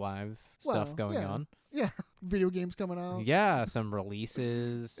 busy live stuff going on. Yeah, video games coming out. Yeah, some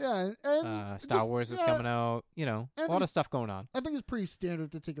releases. Yeah, and Star Wars is coming out. A And lot of stuff going on. I think it's pretty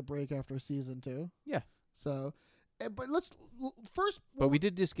standard to take a break after a season too. Yeah. So, but let's first. But we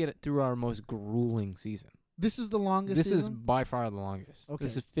did just get it through our most grueling season. This is the longest. This is season? by far the longest. Okay.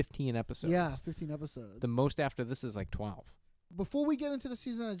 This is 15 episodes. Yeah, 15 episodes. The most after this is like 12. Before we get into the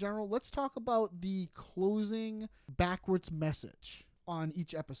season in general, let's talk about the closing backwards message on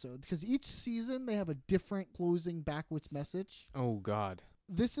each episode, because each season they have a different closing backwards message. Oh God.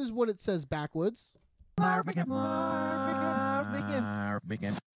 This is what it says backwards.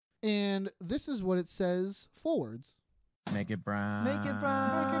 And this is what it says forwards. Make it brown. Make it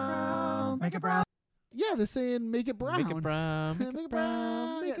brown. Make it brown. Yeah, they're saying make it brown. Make it brown. Make it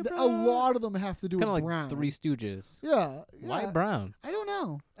brown. Make it Yeah, brown. a lot of them have to do It's kind with of like brown. Three Stooges. Yeah. Why brown? I don't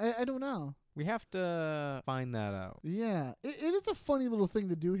know. I don't know. We have to find that out. Yeah. It is a funny little thing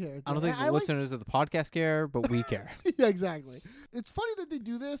to do here. I don't think the like- listeners of the podcast care, but we care. Yeah, exactly. It's funny that they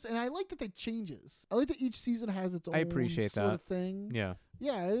do this, and I like that they changes. I like that each season has its own I appreciate sort that. of thing. Yeah.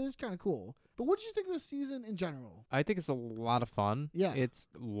 Yeah, it is kind of cool. But what did you think of this season in general? I think it's a lot of fun. Yeah. It's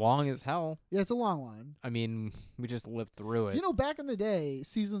long as hell. Yeah, it's a long one. I mean, we just lived through it. You know, back in the day,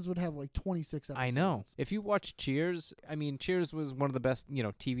 seasons would have like 26 episodes. I know. If you watch Cheers, I mean, Cheers was one of the best,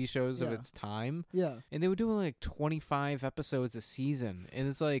 TV shows of Yeah. its time. Yeah. And they were doing like 25 episodes a season. And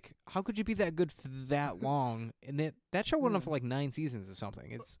it's like, how could you be that good for that long? And that show went on Yeah. for like 9 seasons or something.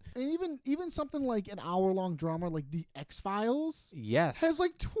 It's And even something like an hour-long drama like The X-Files yes. has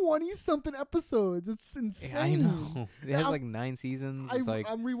like 20-something episodes. It's insane. I know. It has I'm- like 9 seasons. It's like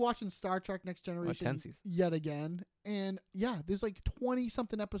I'm rewatching Star Trek Next Generation 10 seasons. yet again, And yeah, there's like 20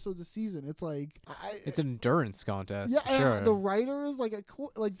 something episodes a season. It's like It's an endurance contest. yeah, for sure. and the writers like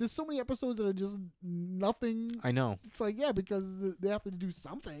there's so many episodes that are just nothing. I know. It's like yeah, because they have to do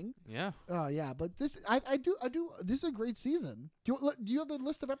something. Yeah. Yeah, but this I do. This is a great season. Do you have the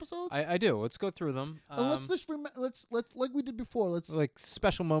list of episodes? I do. Let's go through them. And let's just let's like we did before. Let's like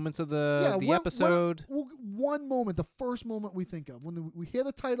special moments of the episode. One moment, the first moment we think of when we hear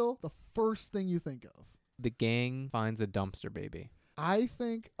the title, the first thing you think of. The gang finds a dumpster baby. I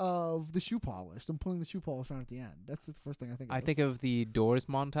think of the shoe polish. I'm putting the shoe polish on at the end. That's the first thing I think of. I think of the Doors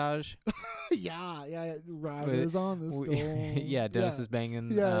montage. yeah. Riders on the storm. Yeah, Dennis is banging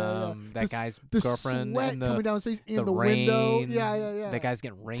that guy's the girlfriend sweat and coming down his face in the rain. window. Yeah. That guy's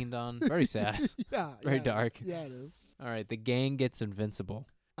getting rained on. Very sad. Very dark. Yeah, it is. All right, the gang gets invincible.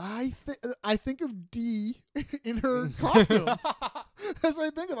 I think of Dee in her costume. That's what I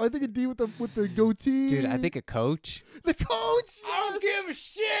think of. I think of Dee with the goatee. Dude, I think of Coach. The coach. Yes. I don't give a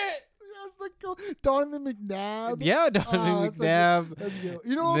shit. Yes, the coach. Donovan McNabb. Yeah, Donovan McNabb. That's good.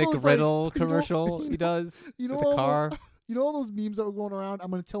 You know all Nick those, Riddle like, commercial he does with the car. You know all those memes that were going around? I'm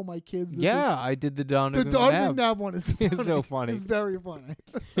going to tell my kids. I did the Donovan McNabb one is funny. It's so funny. It's very funny.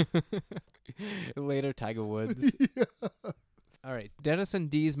 Later, Tiger Woods. Yeah. All right, Dennis and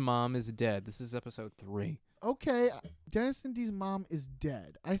Dee's mom is dead. This is episode 3. Okay, Dennis and Dee's mom is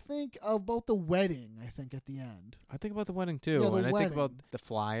dead. I think about the wedding, I think, at the end. I think about the wedding, too. Yeah, the and I wedding. think about the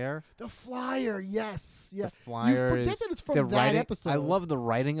flyer. The flyer, yes. Yeah. The flyer You forget is that it's from the that writing. episode. I love the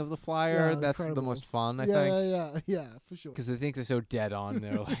writing of the flyer. Yeah, That's incredible. the most fun, I think. Yeah, for sure. Because they think they're so dead on.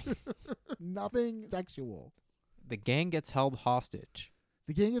 They're like, Nothing sexual. the gang gets held hostage.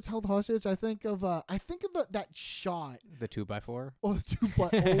 The gang gets held hostage. I think of that shot. The 2x4? Oh, the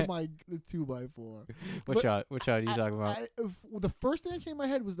 2x4. What shot? What shot are you talking about? The first thing that came to my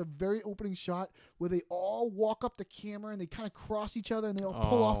head was the very opening shot where they all walk up the camera and they kind of cross each other and they all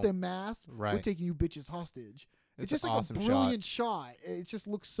pull off their masks. Right. We're taking you bitches hostage. It's just an like awesome a brilliant shot. It just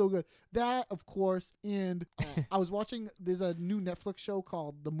looks so good. That, of course, and I was watching. There's a new Netflix show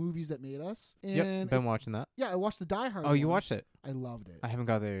called The Movies That Made Us. And Yep, been watching that. Yeah, I watched the Die Hard. Oh, you one. watched it? I loved it. I haven't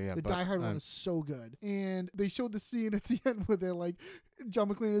got there yet. The but Die Hard one is so good. And they showed the scene at the end where they're like, John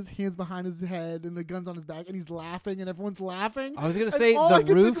McClane has hands behind his head and the gun's on his back and he's laughing and everyone's laughing. I was going to And say all I the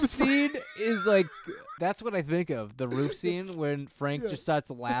could think roof was- scene is like, that's what I think of. The roof scene when Frank just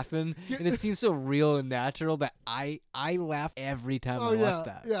starts laughing and it seems so real and natural that I laugh every time I watch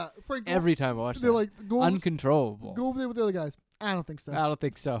that. Yeah, Frank, Every time I watch that. they're like, go Uncontrollable. over there with the other guys. I don't think so. I don't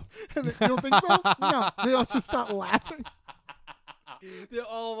think so. And you don't think so? No. They all just start laughing. They're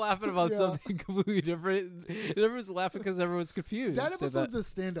all laughing about something completely different. Everyone's laughing because everyone's confused. That So episode's a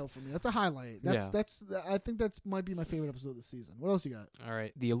standout for me. That's a highlight. I think that's might be my favorite episode of the season. What else you got? all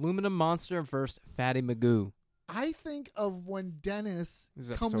right. The aluminum monster versus Fatty Magoo. I think of when Dennis This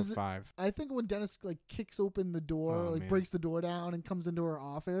is comes. episode 5. I think when Dennis like kicks open the door, Oh, like man. breaks the door down and comes into her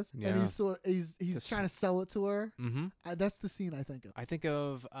office, Yeah. and he's This- trying to sell it to her. Mm-hmm. That's the scene I think of. I think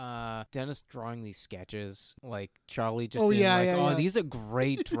of Dennis drawing these sketches, like Charlie just Oh, being yeah, like, yeah, "Oh, yeah. these are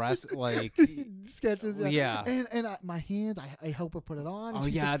great dress." Like, Sketches, yeah. Yeah. And my hands, I help her put it on. and oh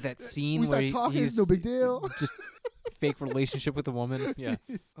she's yeah, like, that scene we where start talking. he's It's no big deal. just fake relationship with a woman. Yeah.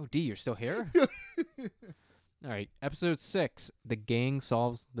 Oh, D, you're still here? All right. Episode 6. The gang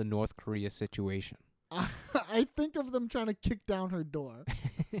solves the North Korea situation. I think of them trying to kick down her door.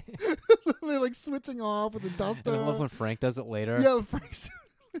 They're like switching off with the duster. And I love when Frank does it later. Yeah, Frank's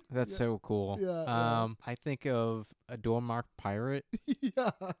That's so cool. Yeah. I think of a door marked pirate. yeah.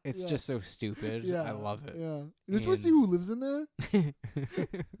 It's yeah. just so stupid. Yeah, I love it. Yeah. You just want to see And- who lives in there?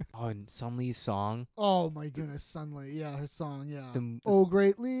 Oh, and Sun Lee's song. Oh my goodness, Sunlight. Yeah, her song. Yeah. The- Oh,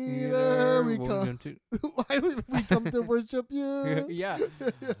 great leader, we We'll come. to- Why would we come to worship you? yeah.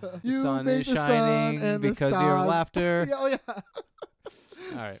 The You sun made is the sun shining and the because of your stars. laughter. Yeah, oh yeah.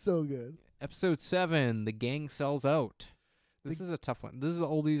 All right. So good. Episode 7. The gang sells out. This is a tough one. This is the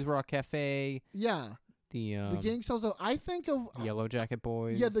Oldies Rock Cafe. Yeah. The gang sells out. I think of Yellow Jacket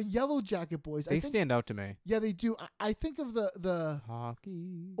Boys. yeah, the Yellow Jacket Boys. They I think, stand out to me. Yeah, they do. I think of the.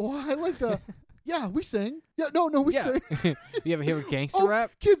 Hockey. Oh, I like the. Yeah, we sing. Yeah, no, we Yeah. sing. You ever hear a gangster Oh,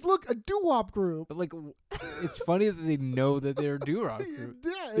 rap? kids, look, a doo-wop group. But like, it's funny that they know that they're a doo-wop group.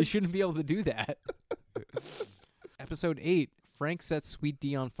 Yeah, They shouldn't be able to do that. Episode 8. Frank sets Sweet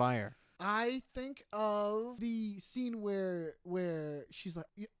D on fire. I think of the scene where she's like,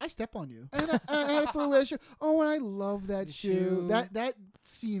 "I step on you," and I had to throw away a shoe. Oh, and I love that The shoe. shoe. That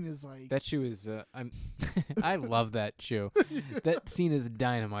scene is like That shoe is I love that shoe. That scene is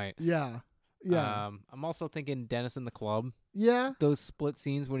dynamite. yeah. Yeah. I'm also thinking Dennis in the club. Yeah. Those split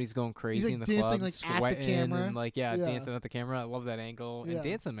scenes when he's going crazy like, in the dancing, club, like, at the sweating camera. and Yeah. dancing at the camera. I love that angle. Yeah. And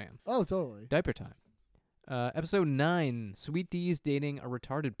Dancing Man. Oh, totally. Diaper time. Episode 9. Sweet D's dating a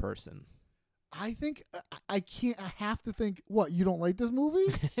retarded person. I think I can't. I have to think. What, you don't like this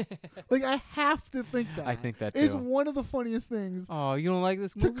movie? Like, I have to think that. I think that It's too. one of the funniest things. Oh, you don't like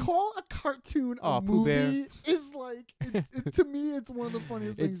this To movie? call a cartoon a Oh, Pooh Bear. movie is like, to me, it's one of the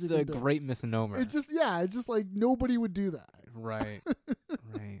funniest things. It's you a can do. great misnomer. It's just, it's just like nobody would do that. Right.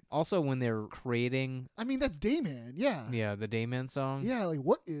 Right. Also, when they're creating, I mean, that's Dayman. Yeah. yeah, the Dayman song. Yeah, like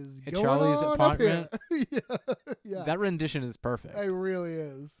what is At going Charlie's on apartment. up here? yeah. That rendition is perfect. It really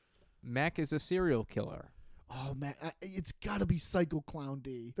is. Mac is a serial killer. Oh man, it's gotta be Psycho Clown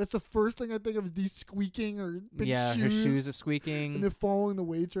D. That's the first thing I think of is these squeaking or big Yeah, shoes. her shoes are squeaking. And they're following the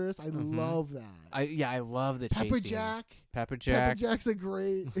waitress. I Mhm. love that. I love the Pepper chase scene. Jack. Pepper Pepper Jack. Jack's a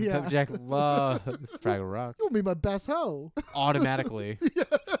great. Yeah. Pepper Jack loves Fraggle Rock. You'll be my best hoe. Automatically.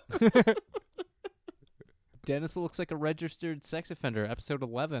 Dennis looks like a registered sex offender. Episode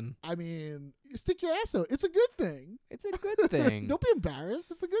 11. I mean, you stick your ass out. It's a good thing. It's a good thing. Don't be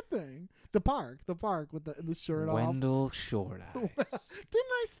embarrassed. It's a good thing. The park with the shirt off. Wendell Short Eyes.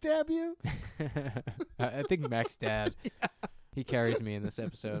 Didn't I stab you? I think Mac's dad. He carries me in this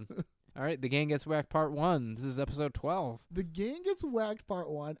episode. All right, The Gang Gets Whacked Part 1. This is episode 12. The Gang Gets Whacked Part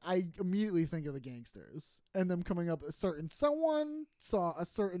 1. I immediately think of the gangsters and them coming up. Someone saw a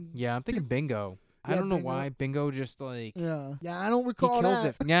certain. Yeah, I'm thinking Bingo. I Yeah, don't know Bingo. why. Bingo just like... Yeah. I don't He recall kills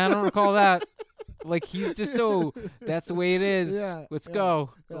that. it. Yeah, I don't recall that. Like, he's just so... That's the way it is. Yeah, Let's yeah,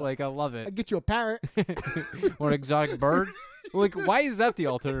 go. yeah. Like, I love I it. get you a parrot. Or an exotic bird. Like, why is that the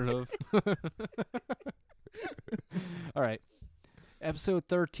alternative? All right. Episode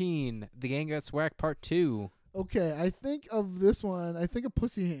 13, The Gang Gets Whacked Part 2. Okay, I think of this one. I think of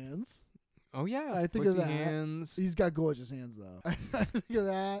Pussy Hands. Oh, yeah. I think Pussy of that. Hands. He's got gorgeous hands, though. I think of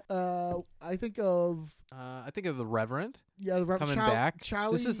that. I think of The Reverend the coming back.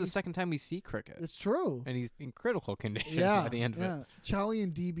 Charlie. This is the second time we see Cricket. It's true. And he's in critical condition Yeah, by the end of it. Charlie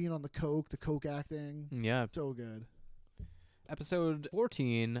and Dee being on the coke acting, Yeah. so good. Episode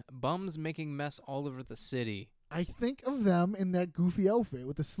 14, Bums Making Mess All Over the City. I think of them in that goofy outfit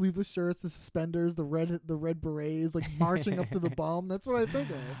with the sleeveless shirts, the suspenders, the red berets, like marching up to the bum. That's what I think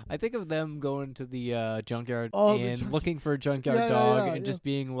of. I think of them going to the junkyard Oh, the and junkyard. looking for a junkyard Yeah, dog yeah, and yeah. just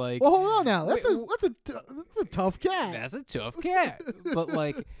being like, Well, hold on now. That's Wait, a tough cat. that's a tough cat. But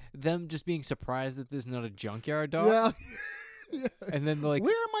like them just being surprised that there's not a junkyard dog. Yeah. Yeah. And then like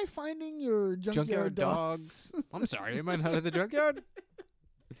Where am I finding your junkyard dogs? I'm sorry, am I not at the junkyard?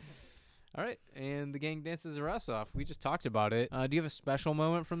 All right, and the gang dances their ass off. We just talked about it. Do you have a special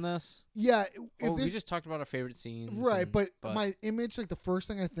moment from this? Yeah. We just talked about our favorite scenes. Right, and- but my image, like the first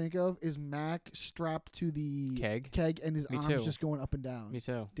thing I think of is Mac strapped to the Keg? and his Me arms too. just going up and down. Me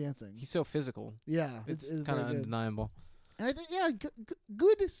too. Dancing. He's so physical. Yeah, It's very kind of good. undeniable. And I think,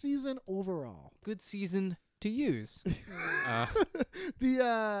 good season overall. Good season to use.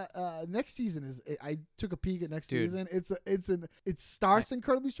 The next season is. I took a peek at next Dude. season. It starts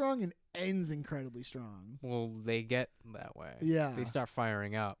incredibly strong and ends incredibly strong. Well, they get that way. Yeah. They start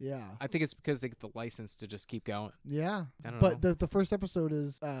firing up. Yeah. I think it's because they get the license to just keep going. Yeah. I don't But know. the first episode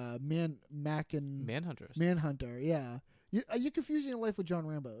is Mac and Manhunters. Manhunter. Yeah. You're confusing your life with John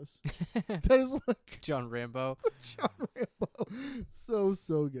Rambo's. That is like John Rambo. John Rambo.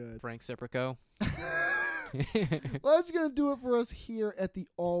 So good. Frank Serpico. Well, that's going to do it for us here at the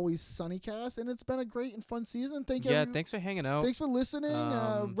Always Sunny cast. And it's been a great and fun season. Thanks Thanks for hanging out. Thanks for listening.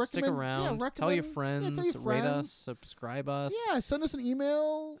 Stick Recommend, around. Yeah, tell your recommend- friends. yeah, tell your Rate friends. us. Subscribe us. Yeah, send us an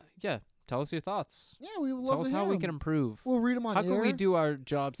email. Yeah. Tell us your thoughts. Yeah, we would Tell love us to how hear we 'em. can improve. We'll read them on How air. can we do our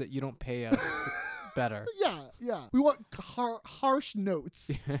jobs that you don't pay us better? Yeah. We want harsh notes.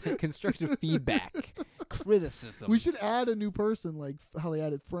 Constructive feedback. Criticism. We should add a new person like how they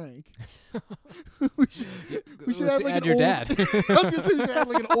added Frank. we should Let's add like add an your old, dad. I was gonna say we should add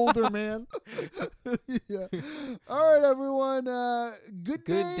like an older man. Yeah. All right, everyone. Good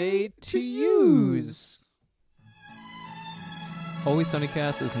day to use. Always Sunny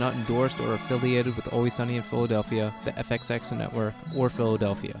Cast is not endorsed or affiliated with Always Sunny in Philadelphia, the FXX Network, or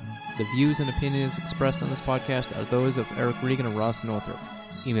Philadelphia. The views and opinions expressed on this podcast are those of Eric Regan and Ross Northrop.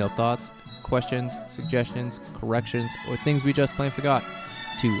 Email thoughts, questions, suggestions, corrections, or things we just plain forgot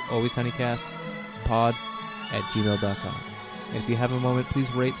to alwayssunnycastpod@gmail.com. And if you have a moment,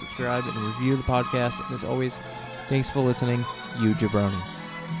 please rate, subscribe, and review the podcast. And as always, thanks for listening, you jabronis.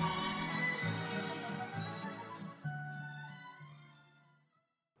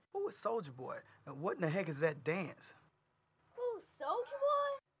 Who is Soldier Boy? And what in the heck is that dance? Ooh, Soldier Boy?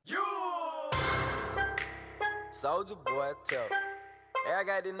 You! Soulja Boy tough. Hey, I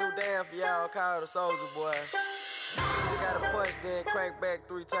got this new dance for y'all called the Soulja Boy. You just gotta punch, then crank back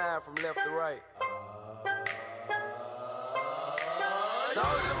 3 times from left to right.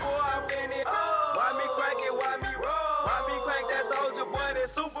 Soulja Boy, I'm in it. Why me crank it? Why me roll? Why me crank that Soulja Boy? That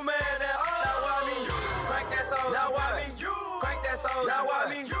Superman? That now why me crank that Soulja? Now why me crank that Soulja? Now why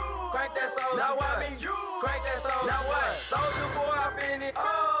me crank that Soulja? Now why me crank that Soulja? Now what? Soulja Boy, I'm in it.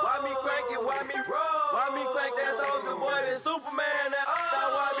 Why me crank it? Why me roll? Why me crank that Soulja Boy? That Superman? That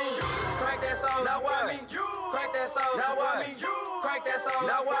now why me crank that Soulja? Now why me crank that Soulja? Now why me crank that Soulja?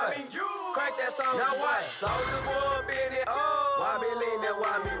 Now why me crank that Soulja? Now what? Soulja Boy, in it. Why me lean that?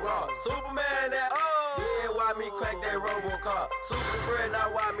 Why me rock? Superman? That yeah, why me crank that RoboCop? Super friend,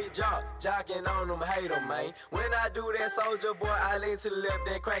 now why me jocking on them, hate them, man. When I do that, Soulja Boy, I lean to the left,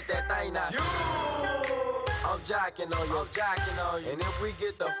 then crank that thing now. I'm jocking on you, and if we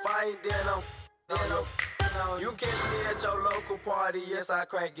get the fight, then I'm you catch me at your local party, yes, I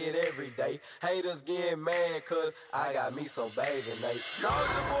crank it every day. Haters getting mad, cause I got me some bathing Nate.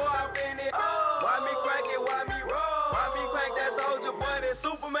 Soulja Boy, I'm in it. Why me crank it? Why me roll? Why me crank that Soulja Boy? That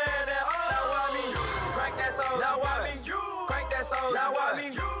Superman? That now why me crank that Soulja? Now why me crank that Soulja? Now why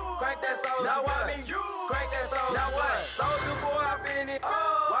me crank that Soulja? Now why me crank that Soulja? Now what? Soulja Boy, I'm in it.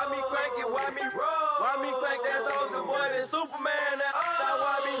 Why me crank it? Why me roll? Why me crank that Soulja Boy? That Superman? That now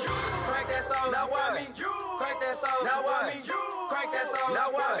why me crank that Soulja? Now why me crank that Soulja? Now why me crank that Soulja? Now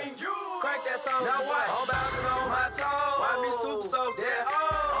why me crank that Soulja? Now what? I'm bouncing on my toes. Why me super soaked that?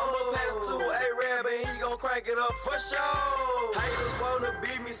 I'ma pass to A-Rab and he gon' crank it up for sure. Haters wanna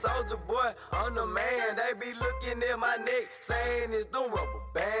beat me, Soulja Boy, I'm the man. They be looking at my neck, saying it's the rubber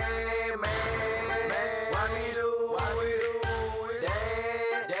band, man. Why me do it?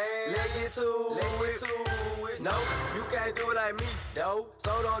 Damn, let get to it. No, you can't do it like me, though.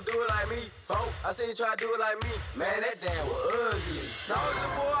 So don't do it like me, folk. I seen you try to do it like me. Man, that damn was ugly. Soulja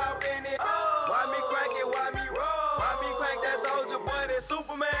Boy, I'm in it. Why me crank it? Why me roll? Why me crank that Soulja Boy? That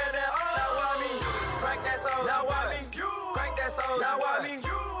Superman? That now why me crank that Soulja? Now why me crank that Soulja? Now why me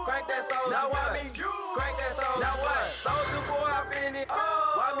crank that Soulja? Now why me crank that Soulja? Now what? Soulja Boy, I'm in it.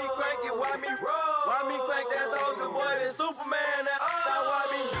 Why me crank it? Why me roll? Why me crank that Soulja Boy? That Superman? That now why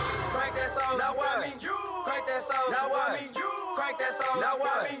me crank that Soulja? Now why me crank that Soulja? Now why me crank that Soulja? Now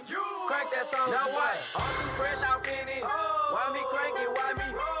why me crank that Soulja? Now what? I'm too fresh, I'm in it. Why me crank it? Why me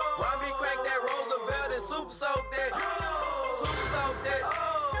crank that Roosevelt and super soak that? Super soak that.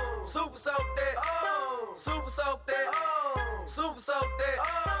 Super soak that. Super soak that. Super soak that.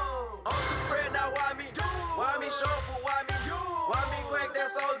 I'm too fresh now. Why me shuffle? Why me crank that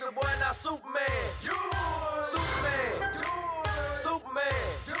Soulja Boy? Now Superman. Superman. Superman.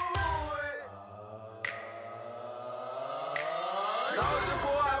 Soulja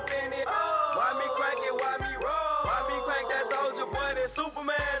Boy, I'm in it. Why me crank it? Why me roll? Why me crank that Soulja Boy? That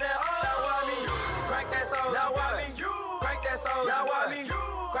Superman? That now why me crank that Soulja? Now why me crank that Soulja? Now why me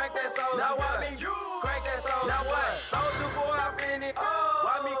crank that Soulja? Now why me crank that Soulja? Now what? Soulja Boy, I'm in it.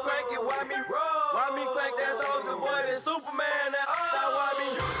 Why me crank it? Why me roll? Why me crank that Soulja Boy? That Superman? That now why me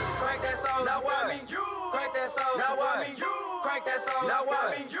crank that Soulja? Now why me crank that Soulja? Now why me crank that Soulja? Now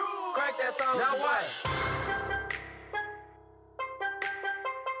why me crank that Soulja? Now what?